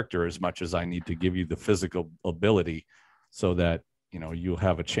your character as much as I need to give you the physical ability so that, you know, you'll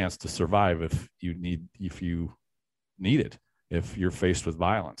have a chance to survive if you need it, if you're faced with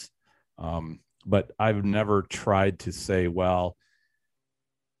violence. But I've never tried to say, well,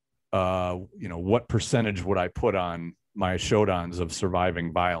 you know, what percentage would I put on my Shodans of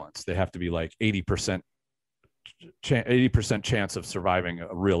surviving violence? They have to be like 80% chance of surviving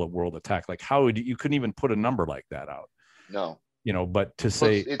a real world attack. Like, how would you couldn't even put a number like that out? No, you know, but to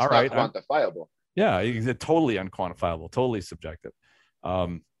say, it's all not right, quantifiable. Yeah, it's totally unquantifiable, totally subjective.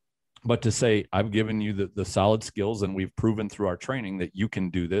 But to say, I've given you the solid skills, and we've proven through our training that you can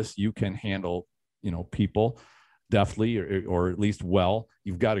do this, you can handle, you know, people deftly or at least well.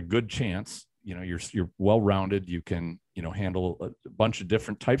 You've got a good chance. You know, you're well-rounded. You can, you know, handle a bunch of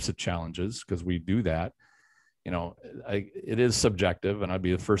different types of challenges because we do that. You know, it is subjective, and I'd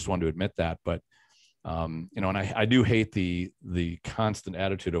be the first one to admit that. But you know, and I do hate the constant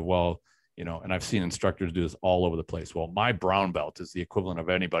attitude of, well, you know, and I've seen instructors do this all over the place. Well, my brown belt is the equivalent of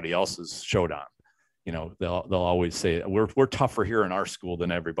anybody else's Shodan. You know, they'll always say we're tougher here in our school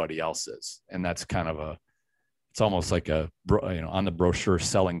than everybody else is, and that's kind of it's almost like a, you know, on the brochure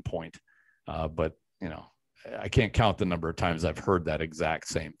selling point. But you know, I can't count the number of times I've heard that exact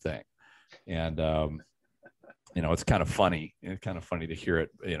same thing, and you know, it's kind of funny. It's kind of funny to hear it.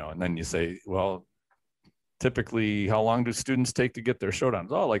 You know, and then you say, well, typically, how long do students take to get their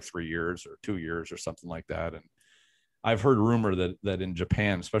Shodans? Oh, like 3 years or 2 years or something like that. And I've heard rumor that in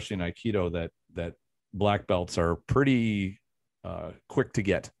Japan, especially in Aikido, that black belts are pretty quick to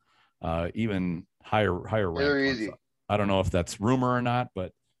get, even higher rank. Very easy. I don't know if that's rumor or not,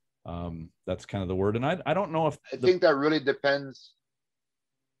 but that's kind of the word. And I don't know if I think that really depends.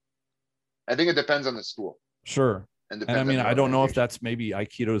 I think it depends on the school. Sure. And I mean, I don't know if that's maybe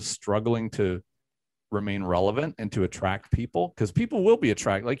Aikido's struggling to remain relevant and to attract people, because people will be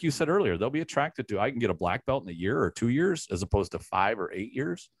attracted. Like you said earlier, they'll be attracted to, I can get a black belt in a year or 2 years as opposed to 5 or 8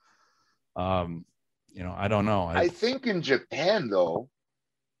 years. You know, I don't know. I think in Japan though,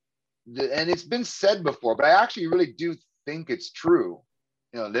 and it's been said before, but I actually really do think it's true,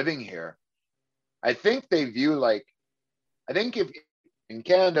 you know, living here, I think they view like, I think if in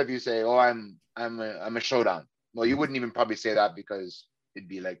Canada, if you say, oh, I'm a Shodan, well, you wouldn't even probably say that because it'd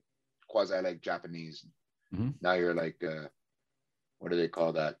be like quasi like Japanese. Mm-hmm. Now you're like, what do they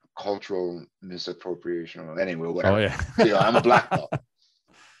call that? Cultural misappropriation. Or anyway, whatever. Oh, yeah. You know, I'm a black belt.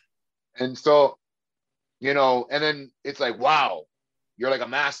 And so, you know, and then it's like, wow, you're like a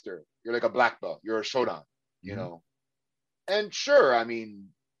master. You're like a black belt. You're a Shodan, you know. And sure, I mean,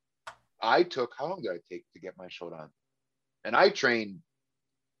 how long did I take to get my Shodan? And I trained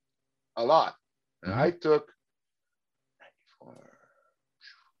a lot. And I took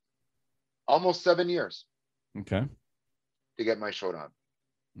almost 7 years. Okay. To get my Shodan.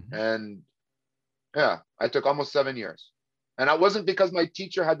 And yeah, I took almost 7 years. And that wasn't because my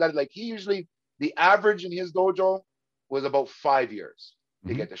teacher had that. Like, he usually, the average in his dojo was about 5 years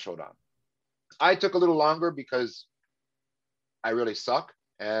to get the Shodan. I took a little longer because I really suck.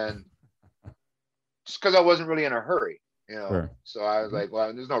 And just because I wasn't really in a hurry, you know. Sure. So I was like,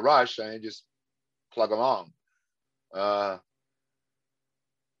 well, there's no rush. I just plug along. I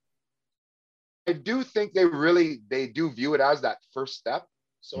do think they do view it as that first step.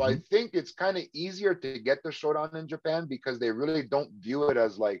 So I think it's kind of easier to get the Shodan in Japan because they really don't view it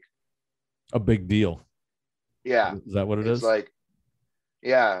as like a big deal. Yeah. Is that what it is? Like,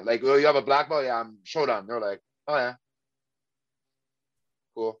 yeah, like, oh, you have a black belt? Yeah, I'm Shodan. They're like, oh yeah.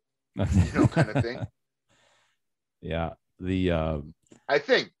 Cool. You know, kind of thing. Yeah. I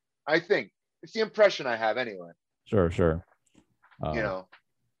think it's the impression I have anyway. Sure. You know.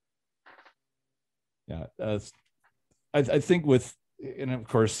 Yeah. I think and of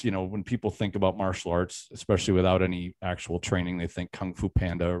course, you know, when people think about martial arts, especially without any actual training, they think Kung Fu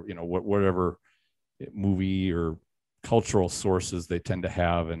Panda, or, you know, whatever movie or cultural sources they tend to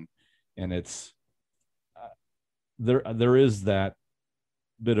have. And it's, there is that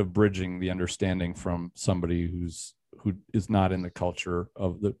bit of bridging the understanding from somebody who is not in the culture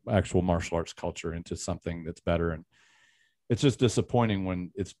of the actual martial arts culture into something that's better. And it's just disappointing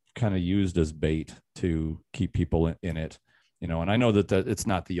when it's kind of used as bait to keep people in it, you know. And I know that it's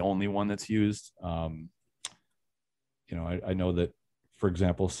not the only one that's used. You know, I know that, for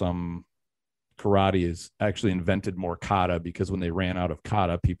example, some karate is actually invented more kata, because when they ran out of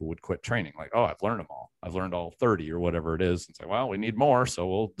kata, people would quit training. Like, oh, I've learned them all. I've learned all 30 or whatever it is. It's like, well, we need more, so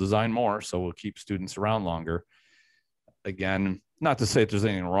we'll design more. So we'll keep students around longer. Again, not to say that there's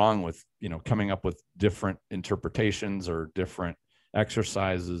anything wrong with, coming up with different interpretations or different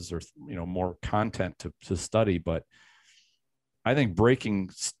exercises or, more content to study. But I think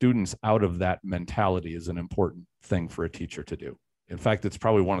breaking students out of that mentality is an important thing for a teacher to do. In fact, it's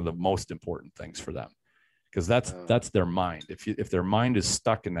probably one of the most important things for them, because that's their mind. If their mind is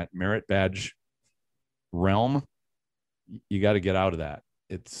stuck in that merit badge realm, you got to get out of that.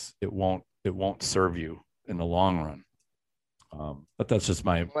 It won't serve you in the long run. But that's just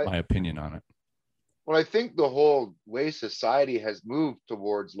my opinion on it. Well, I think the whole way society has moved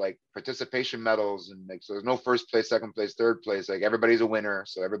towards like participation medals, and like, so there's no first place, second place, third place. Like everybody's a winner.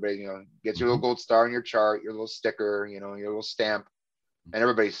 So everybody, gets your little gold star on your chart, your little sticker, your little stamp, and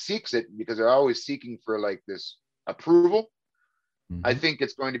everybody seeks it because they're always seeking for like this approval. Mm-hmm. I think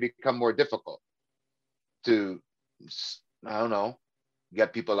it's going to become more difficult to, I don't know,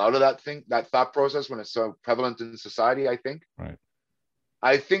 get people out of that thought process when it's so prevalent in society, I think. Right.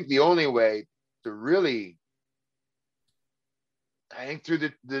 I think the only way to really, I think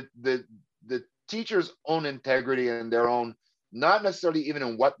through the teacher's own integrity and their own, not necessarily even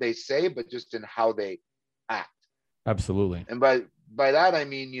in what they say, but just in how they act. Absolutely. And by that, I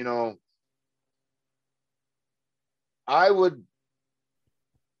mean, I would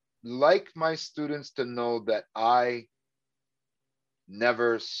like my students to know that I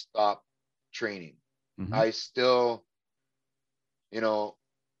never stop training. Mm-hmm. I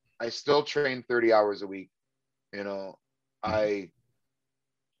still train 30 hours a week. Mm-hmm.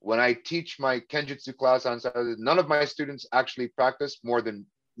 When I teach my Kenjutsu class on Saturday, none of my students actually practice more than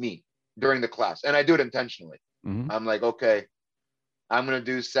me during the class. And I do it intentionally. Mm-hmm. I'm like, okay, I'm going to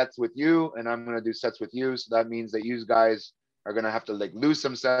do sets with you and I'm going to do sets with you. So that means that you guys are going to have to like lose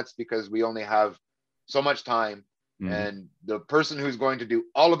some sets because we only have so much time. Mm-hmm. And the person who's going to do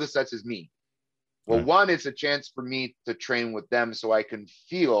all of the sets is me. Well, right. One, it's a chance for me to train with them so I can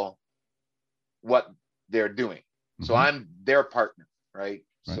feel what they're doing. Mm-hmm. So I'm their partner, right?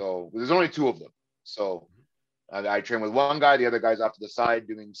 So there's only two of them. So I train with one guy, the other guy's off to the side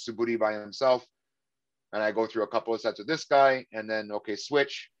doing Suburi by himself. And I go through a couple of sets with this guy and then, okay,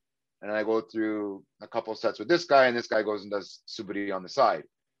 switch. And I go through a couple of sets with this guy and this guy goes and does Suburi on the side.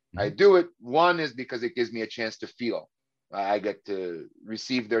 Mm-hmm. I do it. One is because it gives me a chance to feel. I get to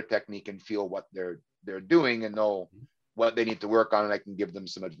receive their technique and feel what they're doing and know what they need to work on, and I can give them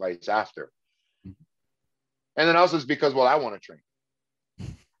some advice after. Mm-hmm. And then also it's because, well, I want to train.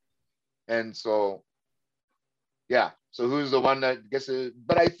 And so, yeah. So who's the one that gets it?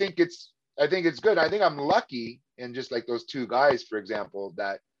 But I think it's good. I think I'm lucky in just like those two guys, for example,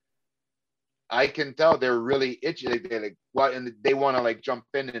 that I can tell they're really itchy. They're like, what, and they want to like jump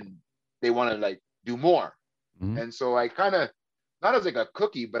in and they want to like do more. Mm-hmm. And so I kind of, not as like a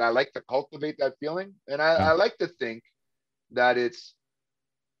cookie, but I like to cultivate that feeling. And I like to think that it's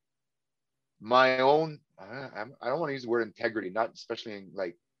my own, I don't want to use the word integrity, not especially in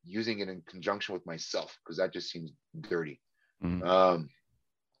like using it in conjunction with myself, because that just seems dirty. Mm-hmm.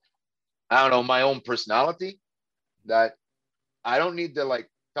 I don't know, my own personality that I don't need to like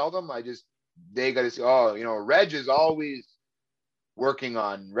tell them. They got to say, oh, Reg is always working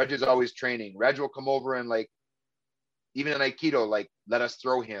on, Reg is always training. Reg will come over and like, even in Aikido, like let us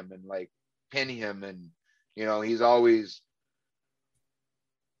throw him and like pin him. And, he's always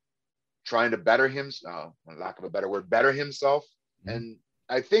trying to better himself, for lack of a better word, better himself. Mm-hmm. And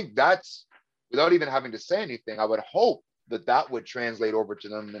I think that's, without even having to say anything, I would hope that would translate over to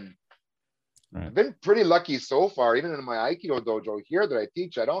them. And right. I've been pretty lucky so far, even in my Aikido dojo here that I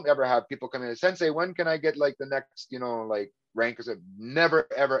teach. I don't ever have people come in and Sensei, when can I get like the next, like rank? Because I've never,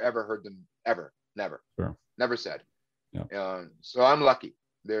 ever, ever heard them ever. Never. Sure. Never said. Yeah. So I'm lucky.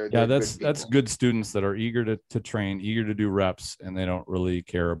 They're that's good students that are eager to train, eager to do reps, and they don't really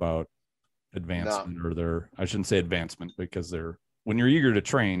care about advancement or I shouldn't say advancement, because when you're eager to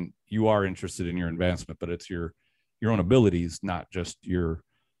train, you are interested in your advancement, but it's your own abilities, not just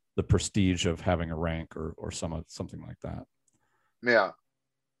the prestige of having a rank or something like that.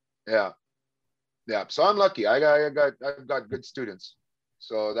 Yeah. So I'm lucky. I've got good students.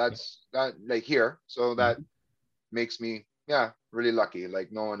 So that's that like here. So that makes me really lucky.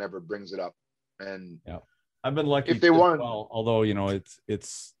 Like no one ever brings it up. And I've been lucky if they want. Well, although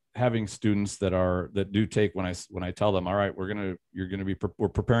it's having students that do take when I tell them, all right, we're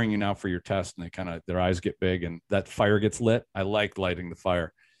preparing you now for your test, and they their eyes get big and that fire gets lit. I like lighting the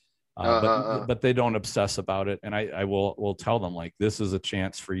fire. But they don't obsess about it. And I will tell them, like, this is a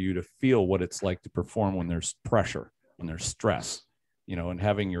chance for you to feel what it's like to perform when there's pressure, when there's stress, and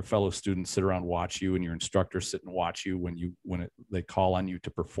having your fellow students sit around, watch you, and your instructor sit and watch you when they call on you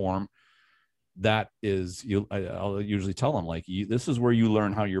to perform. That is, I'll usually tell them, like, this is where you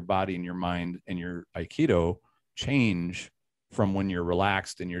learn how your body and your mind and your Aikido change from when you're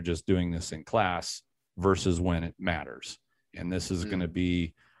relaxed and you're just doing this in class versus when it matters. And this is going to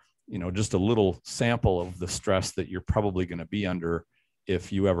be, just a little sample of the stress that you're probably going to be under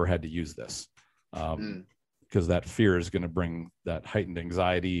if you ever had to use this. Because that fear is going to bring that heightened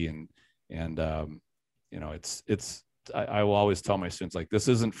anxiety and I will always tell my students, like, this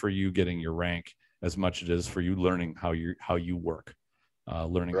isn't for you getting your rank as much as it is for you learning how you work,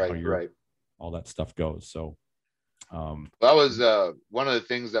 learning how all that stuff goes. So that was one of the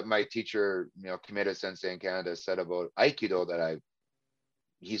things that my teacher, Kameda Sensei in Canada, said about Aikido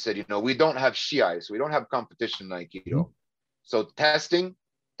he said, we don't have shiai, so we don't have competition in Aikido. So testing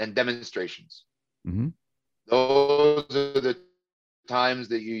and demonstrations. Those are the times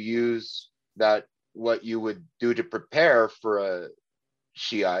that you use that, what you would do to prepare for a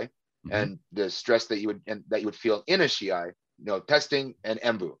shiai and the stress that you would feel in a shiai, testing and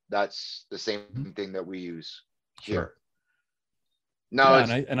embu. That's the same thing that we use here. Now,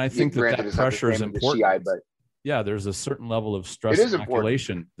 and I think that pressure is important. Shiai, but there's a certain level of stress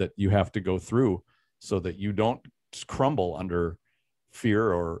inoculation that you have to go through so that you don't crumble under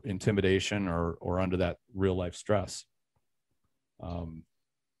fear or intimidation or under that real life stress.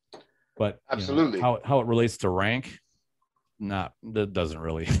 But absolutely, how it relates to rank, that doesn't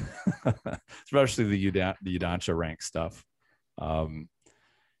really, especially the Udansha rank stuff.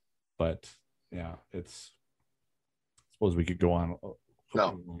 But yeah, I suppose we could go on.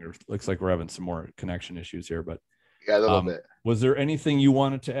 No, looks like we're having some more connection issues here, but a little bit. Was there anything you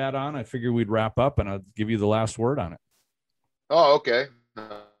wanted to add on? I figured we'd wrap up and I'll give you the last word on it. Oh, okay.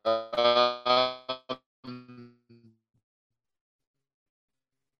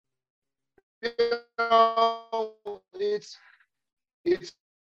 It's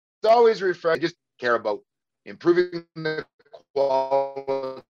always refreshing. I just care about improving the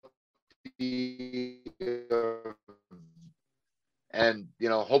quality and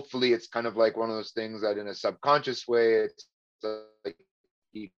hopefully it's kind of like one of those things that in a subconscious way it's like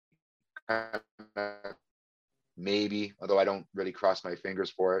maybe, although I don't really cross my fingers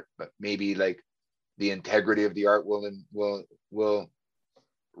for it, but maybe like the integrity of the art will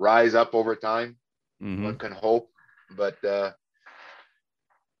rise up over time. One can hope, but I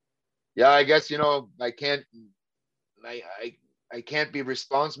guess I can't be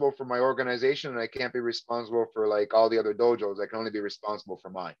responsible for my organization, and I can't be responsible for like all the other dojos. I can only be responsible for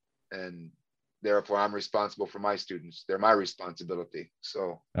mine, and therefore I'm responsible for my students. They're my responsibility.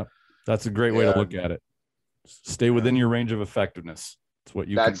 So that's a great way to look at it. Stay within your range of effectiveness. It's what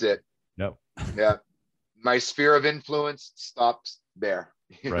you. That's it. Yep. Yeah, my sphere of influence stops there.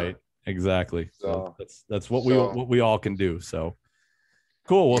 Right. Exactly. So that's what we all can do. So.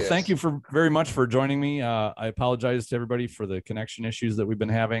 Cool. Well, thank you very much for joining me. I apologize to everybody for the connection issues that we've been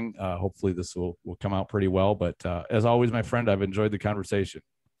having. Hopefully this will come out pretty well. But as always, my friend, I've enjoyed the conversation.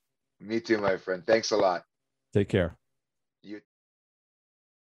 Me too, my friend. Thanks a lot. Take care.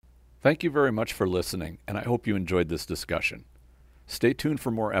 Thank you very much for listening, and I hope you enjoyed this discussion. Stay tuned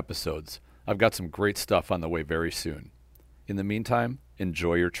for more episodes. I've got some great stuff on the way very soon. In the meantime,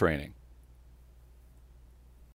 enjoy your training.